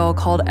Glanville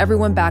called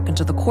everyone back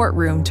into the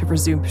courtroom to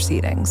resume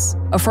proceedings,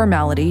 a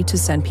formality to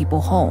send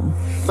people home.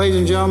 Ladies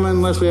and gentlemen,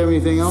 unless we have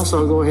anything else,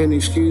 I'll go ahead and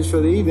excuse for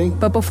the evening.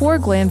 But before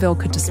Glanville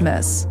could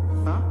dismiss,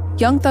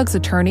 Young Thug's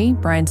attorney,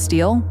 Brian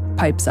Steele,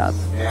 pipes up.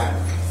 Yeah,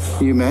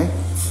 you may.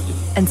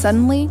 And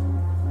suddenly,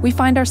 we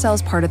find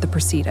ourselves part of the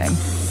proceeding.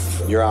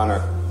 Your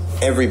Honor,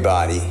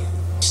 everybody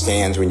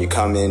stands when you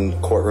come in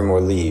courtroom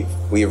or leave.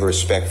 We have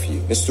respect for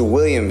you. Mr.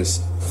 Williams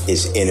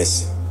is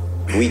innocent.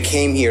 We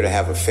came here to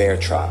have a fair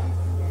trial.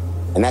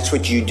 And that's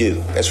what you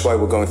do. That's why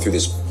we're going through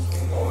this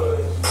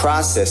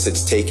process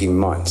that's taking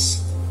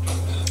months.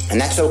 And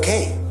that's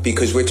okay,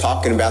 because we're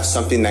talking about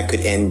something that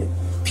could end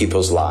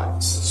people's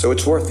lives. So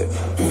it's worth it.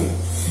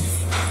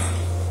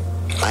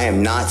 I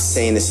am not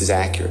saying this is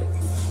accurate,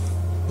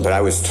 but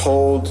I was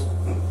told,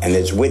 and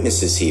there's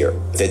witnesses here,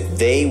 that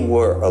they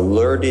were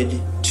alerted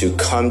to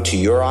come to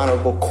your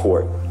honorable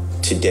court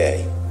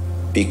today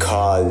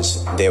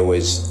because there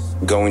was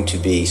going to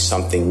be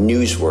something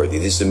newsworthy.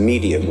 This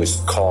media was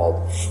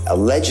called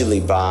allegedly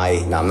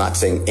by, now I'm not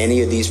saying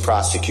any of these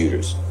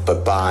prosecutors,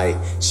 but by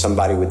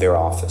somebody with their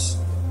office.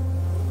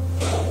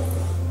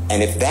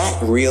 And if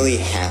that really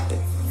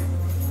happened,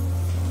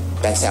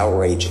 that's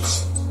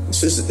outrageous.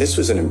 This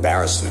was an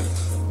embarrassment.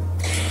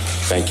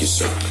 Thank you,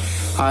 sir.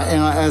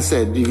 And like I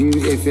said,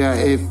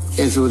 if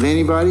as with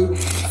anybody,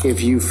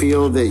 if you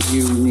feel that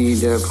you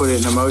need to put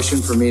it in a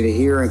motion for me to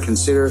hear and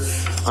consider,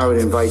 I would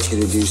invite you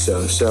to do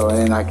so.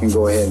 And I can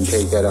go ahead and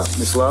take that up.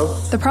 Ms.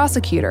 Love? The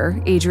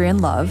prosecutor, Adrienne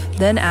Love,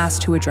 then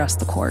asked to address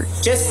the court.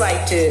 Just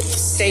like to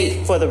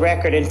state for the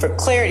record and for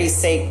clarity's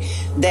sake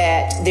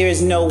that there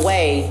is no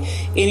way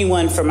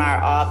anyone from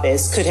our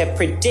office could have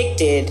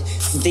predicted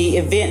the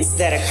events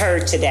that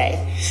occurred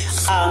today.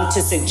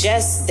 To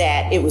suggest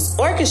that it was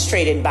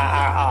orchestrated by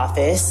our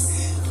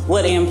office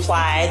would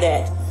imply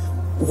that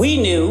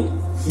we knew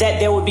that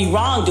there would be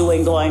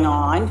wrongdoing going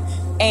on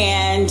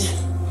and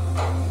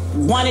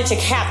wanted to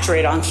capture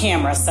it on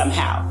camera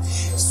somehow.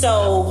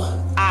 So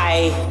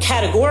I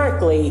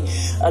categorically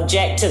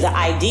object to the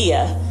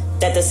idea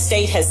that the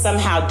state has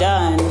somehow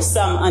done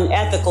some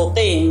unethical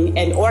thing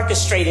and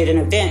orchestrated an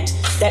event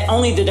that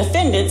only the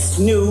defendants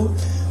knew,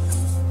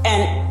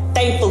 and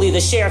thankfully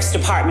the sheriff's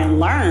department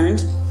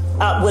learned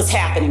was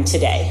happening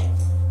today.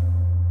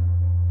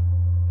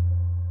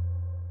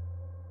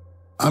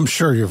 I'm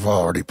sure you've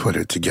already put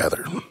it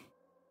together.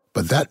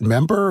 But that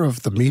member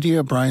of the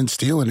media Brian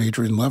Steele and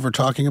Adrienne Love are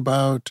talking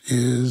about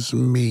is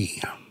me.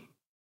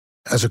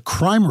 As a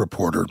crime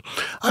reporter,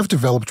 I've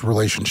developed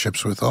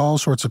relationships with all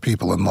sorts of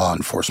people in law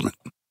enforcement.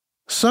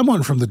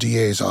 Someone from the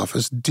DA's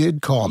office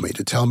did call me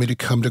to tell me to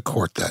come to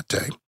court that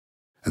day.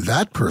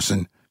 That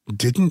person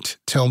didn't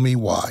tell me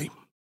why.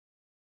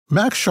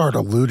 Max Shard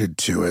alluded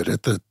to it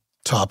at the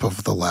top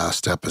of the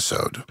last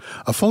episode.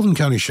 A Fulton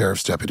County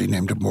Sheriff's deputy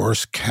named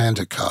Morris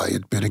Kandakai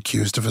had been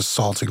accused of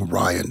assaulting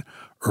Ryan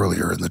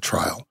earlier in the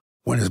trial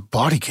when his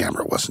body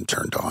camera wasn't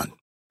turned on.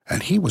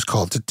 And he was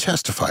called to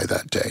testify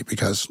that day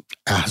because,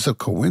 as a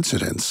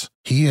coincidence,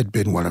 he had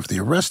been one of the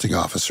arresting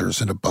officers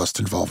in a bust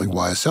involving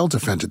YSL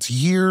defendants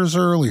years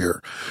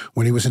earlier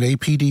when he was an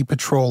APD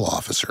patrol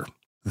officer.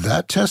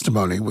 That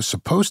testimony was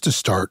supposed to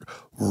start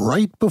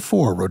right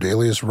before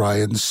Rodelius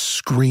Ryan's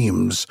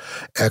screams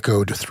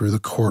echoed through the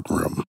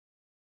courtroom.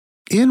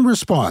 In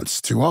response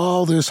to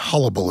all this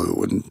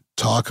hullabaloo and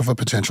talk of a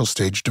potential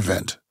staged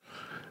event,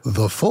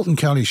 the Fulton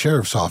County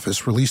Sheriff's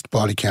Office released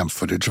body cam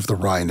footage of the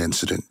Ryan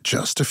incident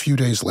just a few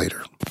days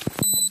later.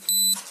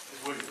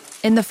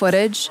 In the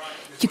footage,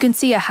 you can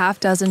see a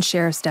half-dozen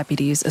sheriff's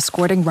deputies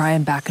escorting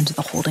Ryan back into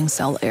the holding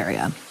cell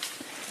area.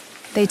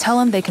 They tell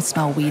him they can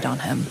smell weed on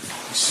him.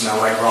 You smell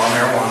like raw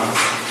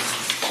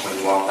marijuana. When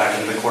you walk back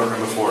into the courtroom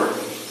before,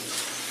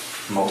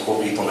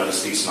 multiple people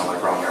notice that you smell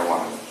like raw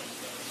marijuana.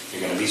 You're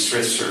going to be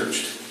strip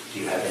searched. Do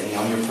you have any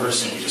on your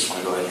person you just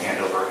want to go ahead and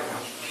hand over right now?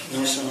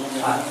 Yes,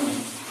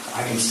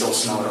 I can still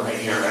smell it right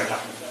here, right now.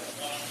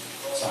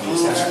 So I'm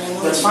just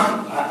asking. That's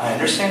fine. I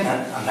understand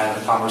that. I'm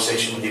having a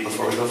conversation with you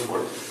before we go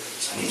forward.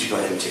 So I need you to go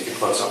ahead and take your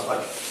clothes off,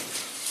 buddy.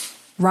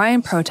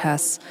 Ryan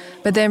protests,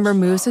 but then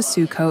removes his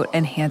suit coat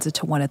and hands it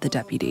to one of the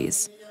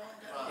deputies.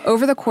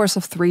 Over the course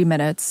of 3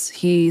 minutes,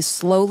 he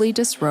slowly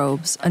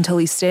disrobes until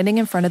he's standing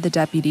in front of the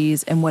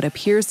deputies in what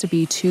appears to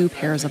be 2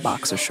 pairs of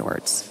boxer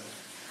shorts.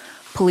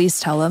 Police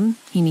tell him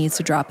he needs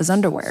to drop his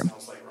underwear.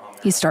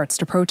 He starts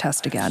to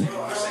protest again. I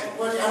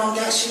don't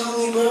got shit on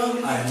me,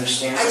 bro. I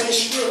understand. I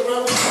just stripped,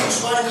 bro. I'm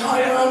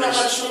not about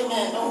to strip,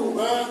 man. No,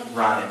 bro.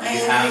 Ryan,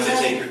 you have to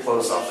take your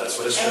clothes off. That's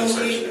what a strip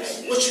search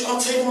is.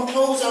 I'm taking my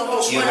clothes off. I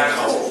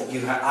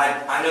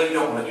know you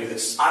don't want to do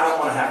this. I don't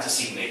want to have to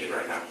see you naked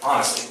right now.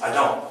 Honestly, I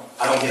don't.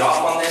 I don't get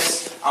off on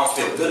this. I don't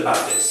feel good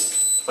about this.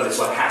 But it's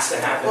what has to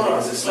happen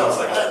because it smells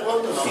like that.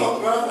 What the fuck,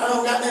 bro? I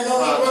don't got nothing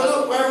on me, bro.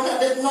 Look, bro. I don't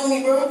got nothing on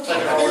me, bro. I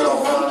know you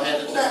don't want to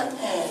do that.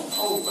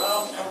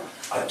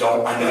 I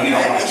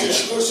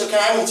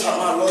need to talk to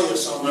my lawyer or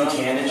something. You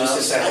can in just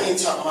a second. I need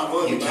to talk to my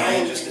lawyer. You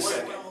can in just a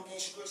second.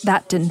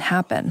 That didn't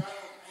happen.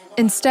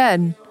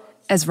 Instead,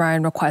 as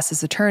Ryan requests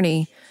his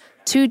attorney,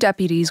 2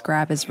 deputies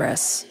grab his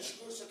wrists.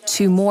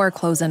 2 more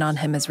close in on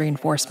him as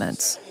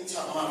reinforcements.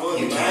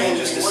 You can in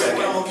just a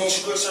second. I'm getting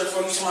strip search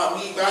for you to my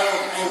weed, bro.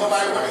 Ain't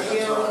nobody right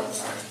here.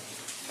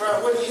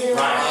 Bro, what the hell?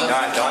 Ryan,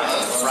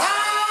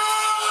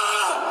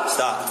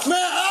 stop.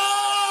 Man,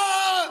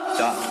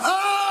 stop.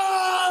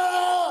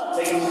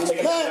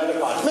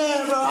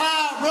 Man, bro,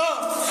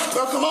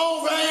 come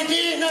on, bro, I ain't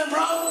did nothing,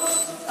 bro.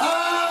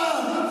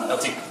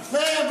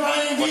 Man, bro, I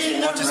ain't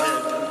did nothing,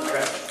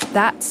 bro.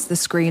 That's the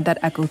scream that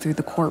echoed through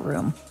the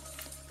courtroom.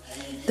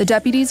 The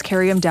deputies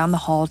carry him down the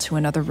hall to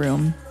another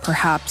room,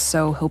 perhaps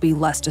so he'll be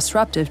less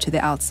disruptive to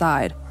the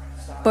outside.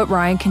 But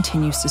Ryan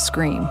continues to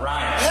scream.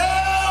 Ryan,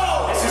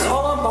 help! This is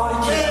all on body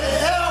cam.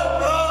 Man,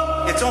 help,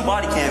 bro! It's on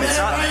body cam, it's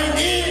not... I ain't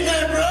did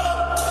nothing, bro.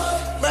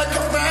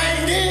 I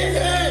ain't did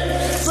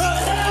nothing. Bro,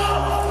 help!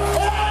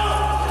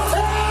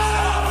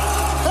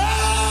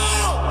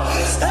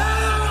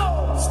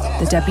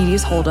 The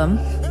deputies hold him,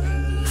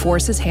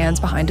 force his hands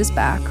behind his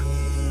back,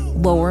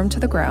 lower him to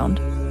the ground,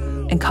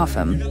 and cuff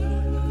him.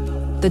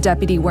 The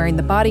deputy wearing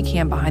the body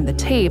cam behind the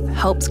tape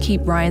helps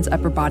keep Ryan's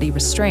upper body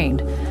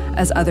restrained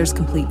as others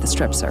complete the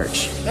strip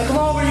search. Now come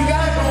over, you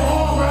got it. My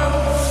arm, bro.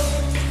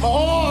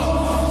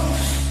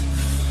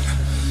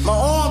 My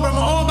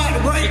arm about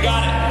to break. You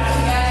got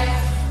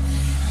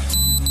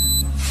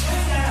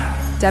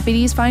it.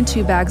 Deputies find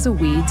 2 bags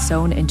of weed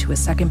sewn into a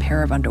second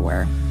pair of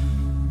underwear.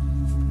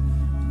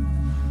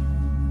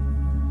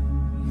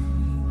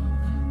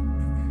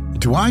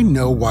 Do I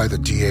know why the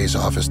DA's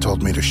office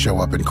told me to show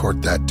up in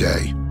court that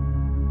day?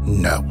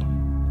 No.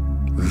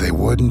 They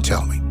wouldn't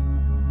tell me.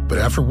 But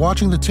after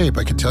watching the tape,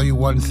 I can tell you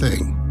one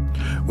thing.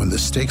 When the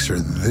stakes are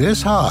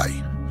this high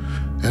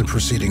and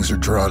proceedings are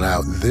drawn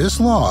out this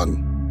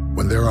long,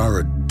 when there are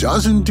a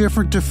dozen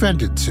different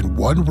defendants in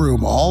one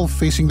room all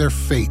facing their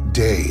fate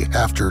day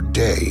after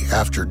day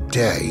after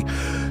day,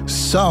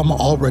 some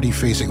already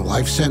facing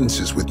life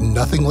sentences with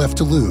nothing left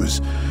to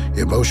lose,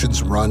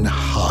 emotions run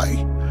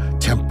high,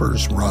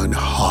 tempers run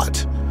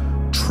hot,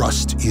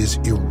 trust is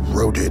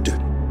eroded,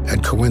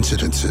 and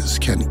coincidences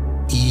can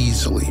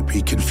easily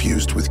be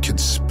confused with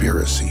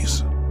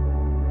conspiracies.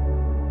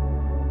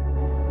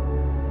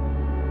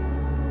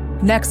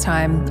 Next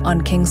time on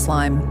King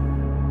Slime,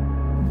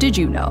 did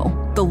you know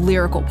the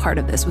lyrical part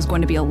of this was going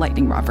to be a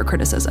lightning rod for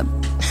criticism?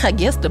 I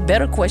guess the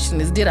better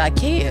question is, did I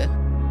care?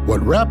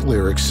 What rap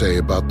lyrics say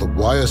about the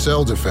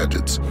YSL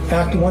defendants.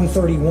 Act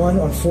 131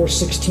 on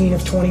 4/16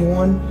 of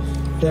 21,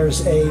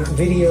 there's a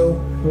video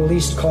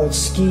released called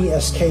Ski,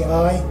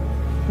 S-K-I,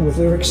 with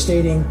lyrics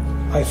stating,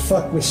 I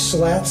fuck with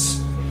slats.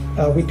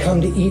 We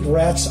come to eat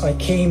rats. I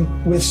came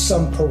with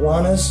some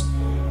piranhas.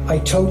 I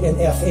tote an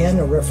FN,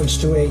 a reference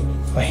to a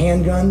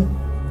handgun.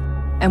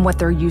 And what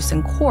their use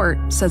in court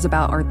says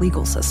about our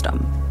legal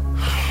system.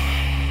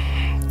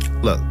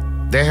 Look,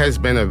 there has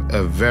been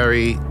a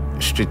very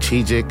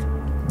strategic,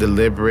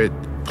 deliberate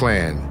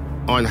plan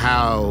on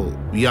how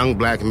young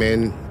black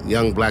men,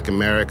 young black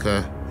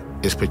America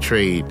is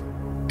portrayed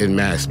in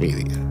mass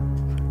media.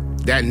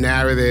 That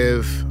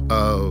narrative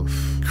of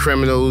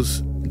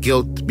criminals,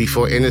 guilt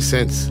before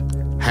innocence,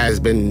 has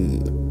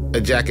been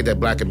a jacket that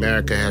black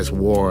America has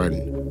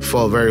worn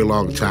for a very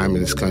long time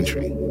in this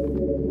country.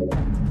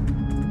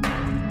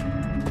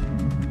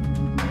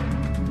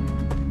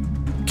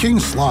 King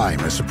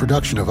Slime is a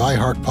production of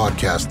iHeart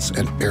Podcasts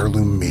and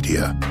Heirloom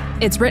Media.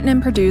 It's written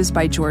and produced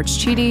by George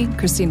Cheedy,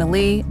 Christina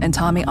Lee, and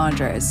Tommy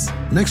Andres.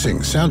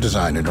 Mixing, sound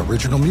design, and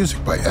original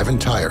music by Evan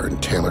Tyre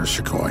and Taylor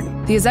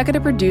Chicoine. The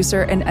executive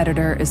producer and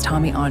editor is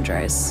Tommy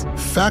Andres.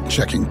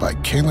 Fact-checking by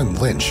Kaylin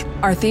Lynch.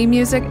 Our theme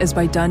music is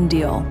by Dun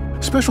Deal.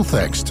 Special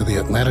thanks to the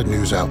Atlanta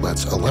news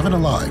outlets 11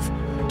 Alive,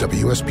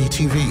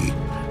 WSB-TV,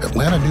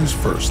 Atlanta News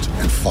First,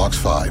 and Fox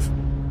 5.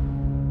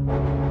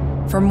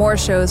 For more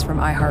shows from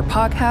iHeart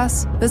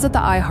Podcasts, visit the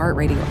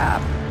iHeartRadio app,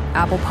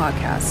 Apple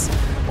Podcasts,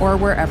 or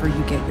wherever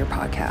you get your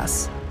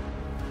podcasts.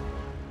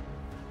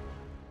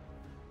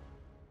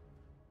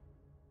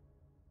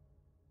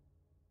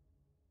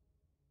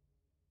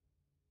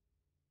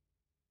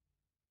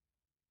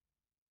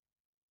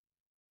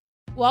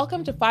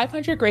 Welcome to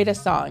 500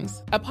 Greatest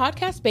Songs, a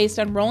podcast based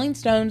on Rolling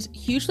Stone's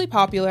hugely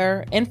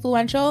popular,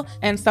 influential,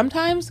 and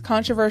sometimes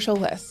controversial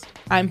list.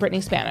 I'm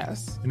Brittany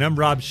Spanos. And I'm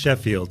Rob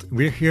Sheffield.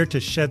 We're here to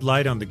shed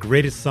light on the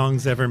greatest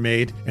songs ever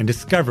made and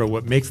discover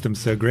what makes them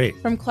so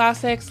great. From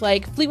classics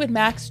like Fleetwood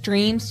Mac's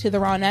Dreams to the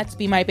Ronettes'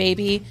 Be My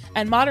Baby,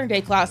 and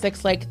modern-day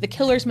classics like The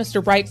Killers'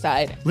 Mr.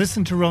 Brightside.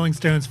 Listen to Rolling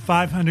Stone's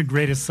 500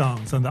 Greatest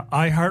Songs on the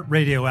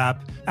iHeartRadio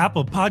app,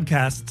 Apple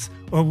Podcasts,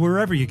 or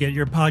wherever you get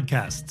your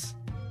podcasts.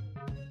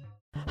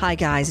 Hi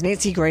guys,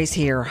 Nancy Grace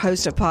here,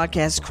 host of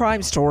podcast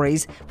Crime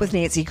Stories with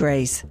Nancy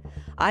Grace.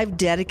 I've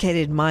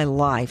dedicated my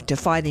life to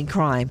fighting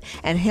crime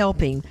and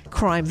helping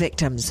crime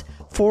victims.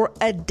 For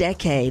a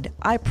decade,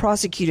 I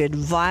prosecuted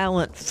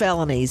violent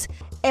felonies.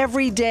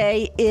 Every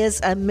day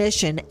is a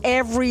mission.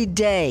 Every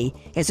day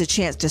is a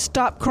chance to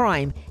stop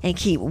crime and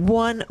keep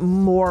one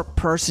more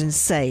person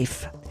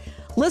safe.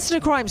 Listen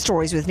to Crime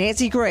Stories with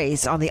Nancy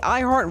Grace on the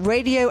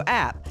iHeartRadio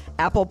app,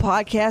 Apple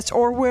Podcasts,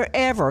 or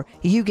wherever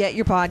you get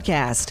your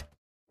podcast.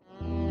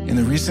 In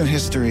the recent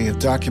history of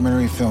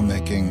documentary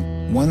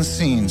filmmaking, one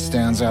scene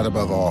stands out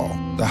above all: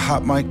 the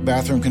hot mic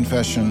bathroom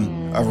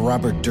confession of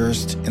Robert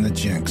Durst in The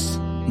Jinx.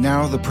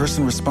 Now, the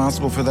person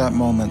responsible for that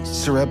moment,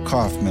 Sareb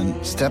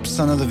Kaufman,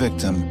 stepson of the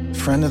victim,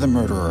 friend of the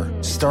murderer,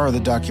 star of the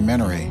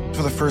documentary,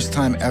 for the first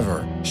time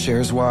ever,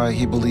 shares why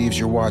he believes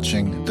you're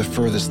watching the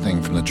furthest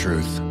thing from the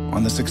truth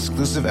on this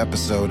exclusive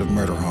episode of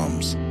Murder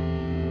Homes.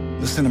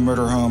 Listen to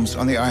Murder Homes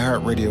on the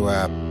iHeartRadio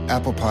app,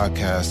 Apple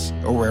Podcasts,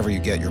 or wherever you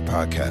get your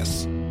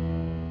podcasts.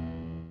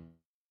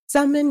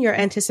 Summon your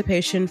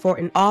anticipation for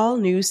an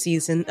all-new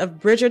season of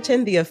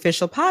Bridgerton, the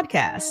official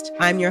podcast.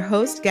 I'm your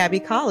host, Gabby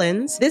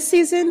Collins. This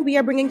season, we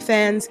are bringing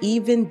fans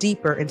even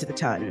deeper into the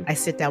ton. I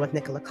sit down with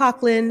Nicola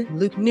Coughlan,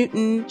 Luke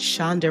Newton,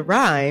 Shonda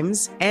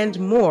Rhimes, and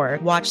more.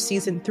 Watch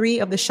season 3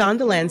 of the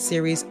Shondaland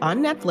series on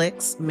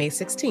Netflix, May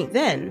 16th.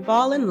 Then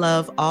fall in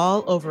love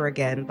all over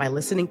again by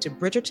listening to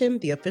Bridgerton,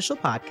 the official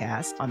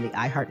podcast on the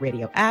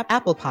iHeartRadio app,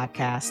 Apple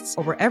Podcasts,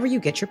 or wherever you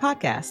get your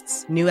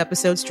podcasts. New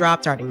episodes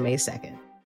drop starting May 2nd.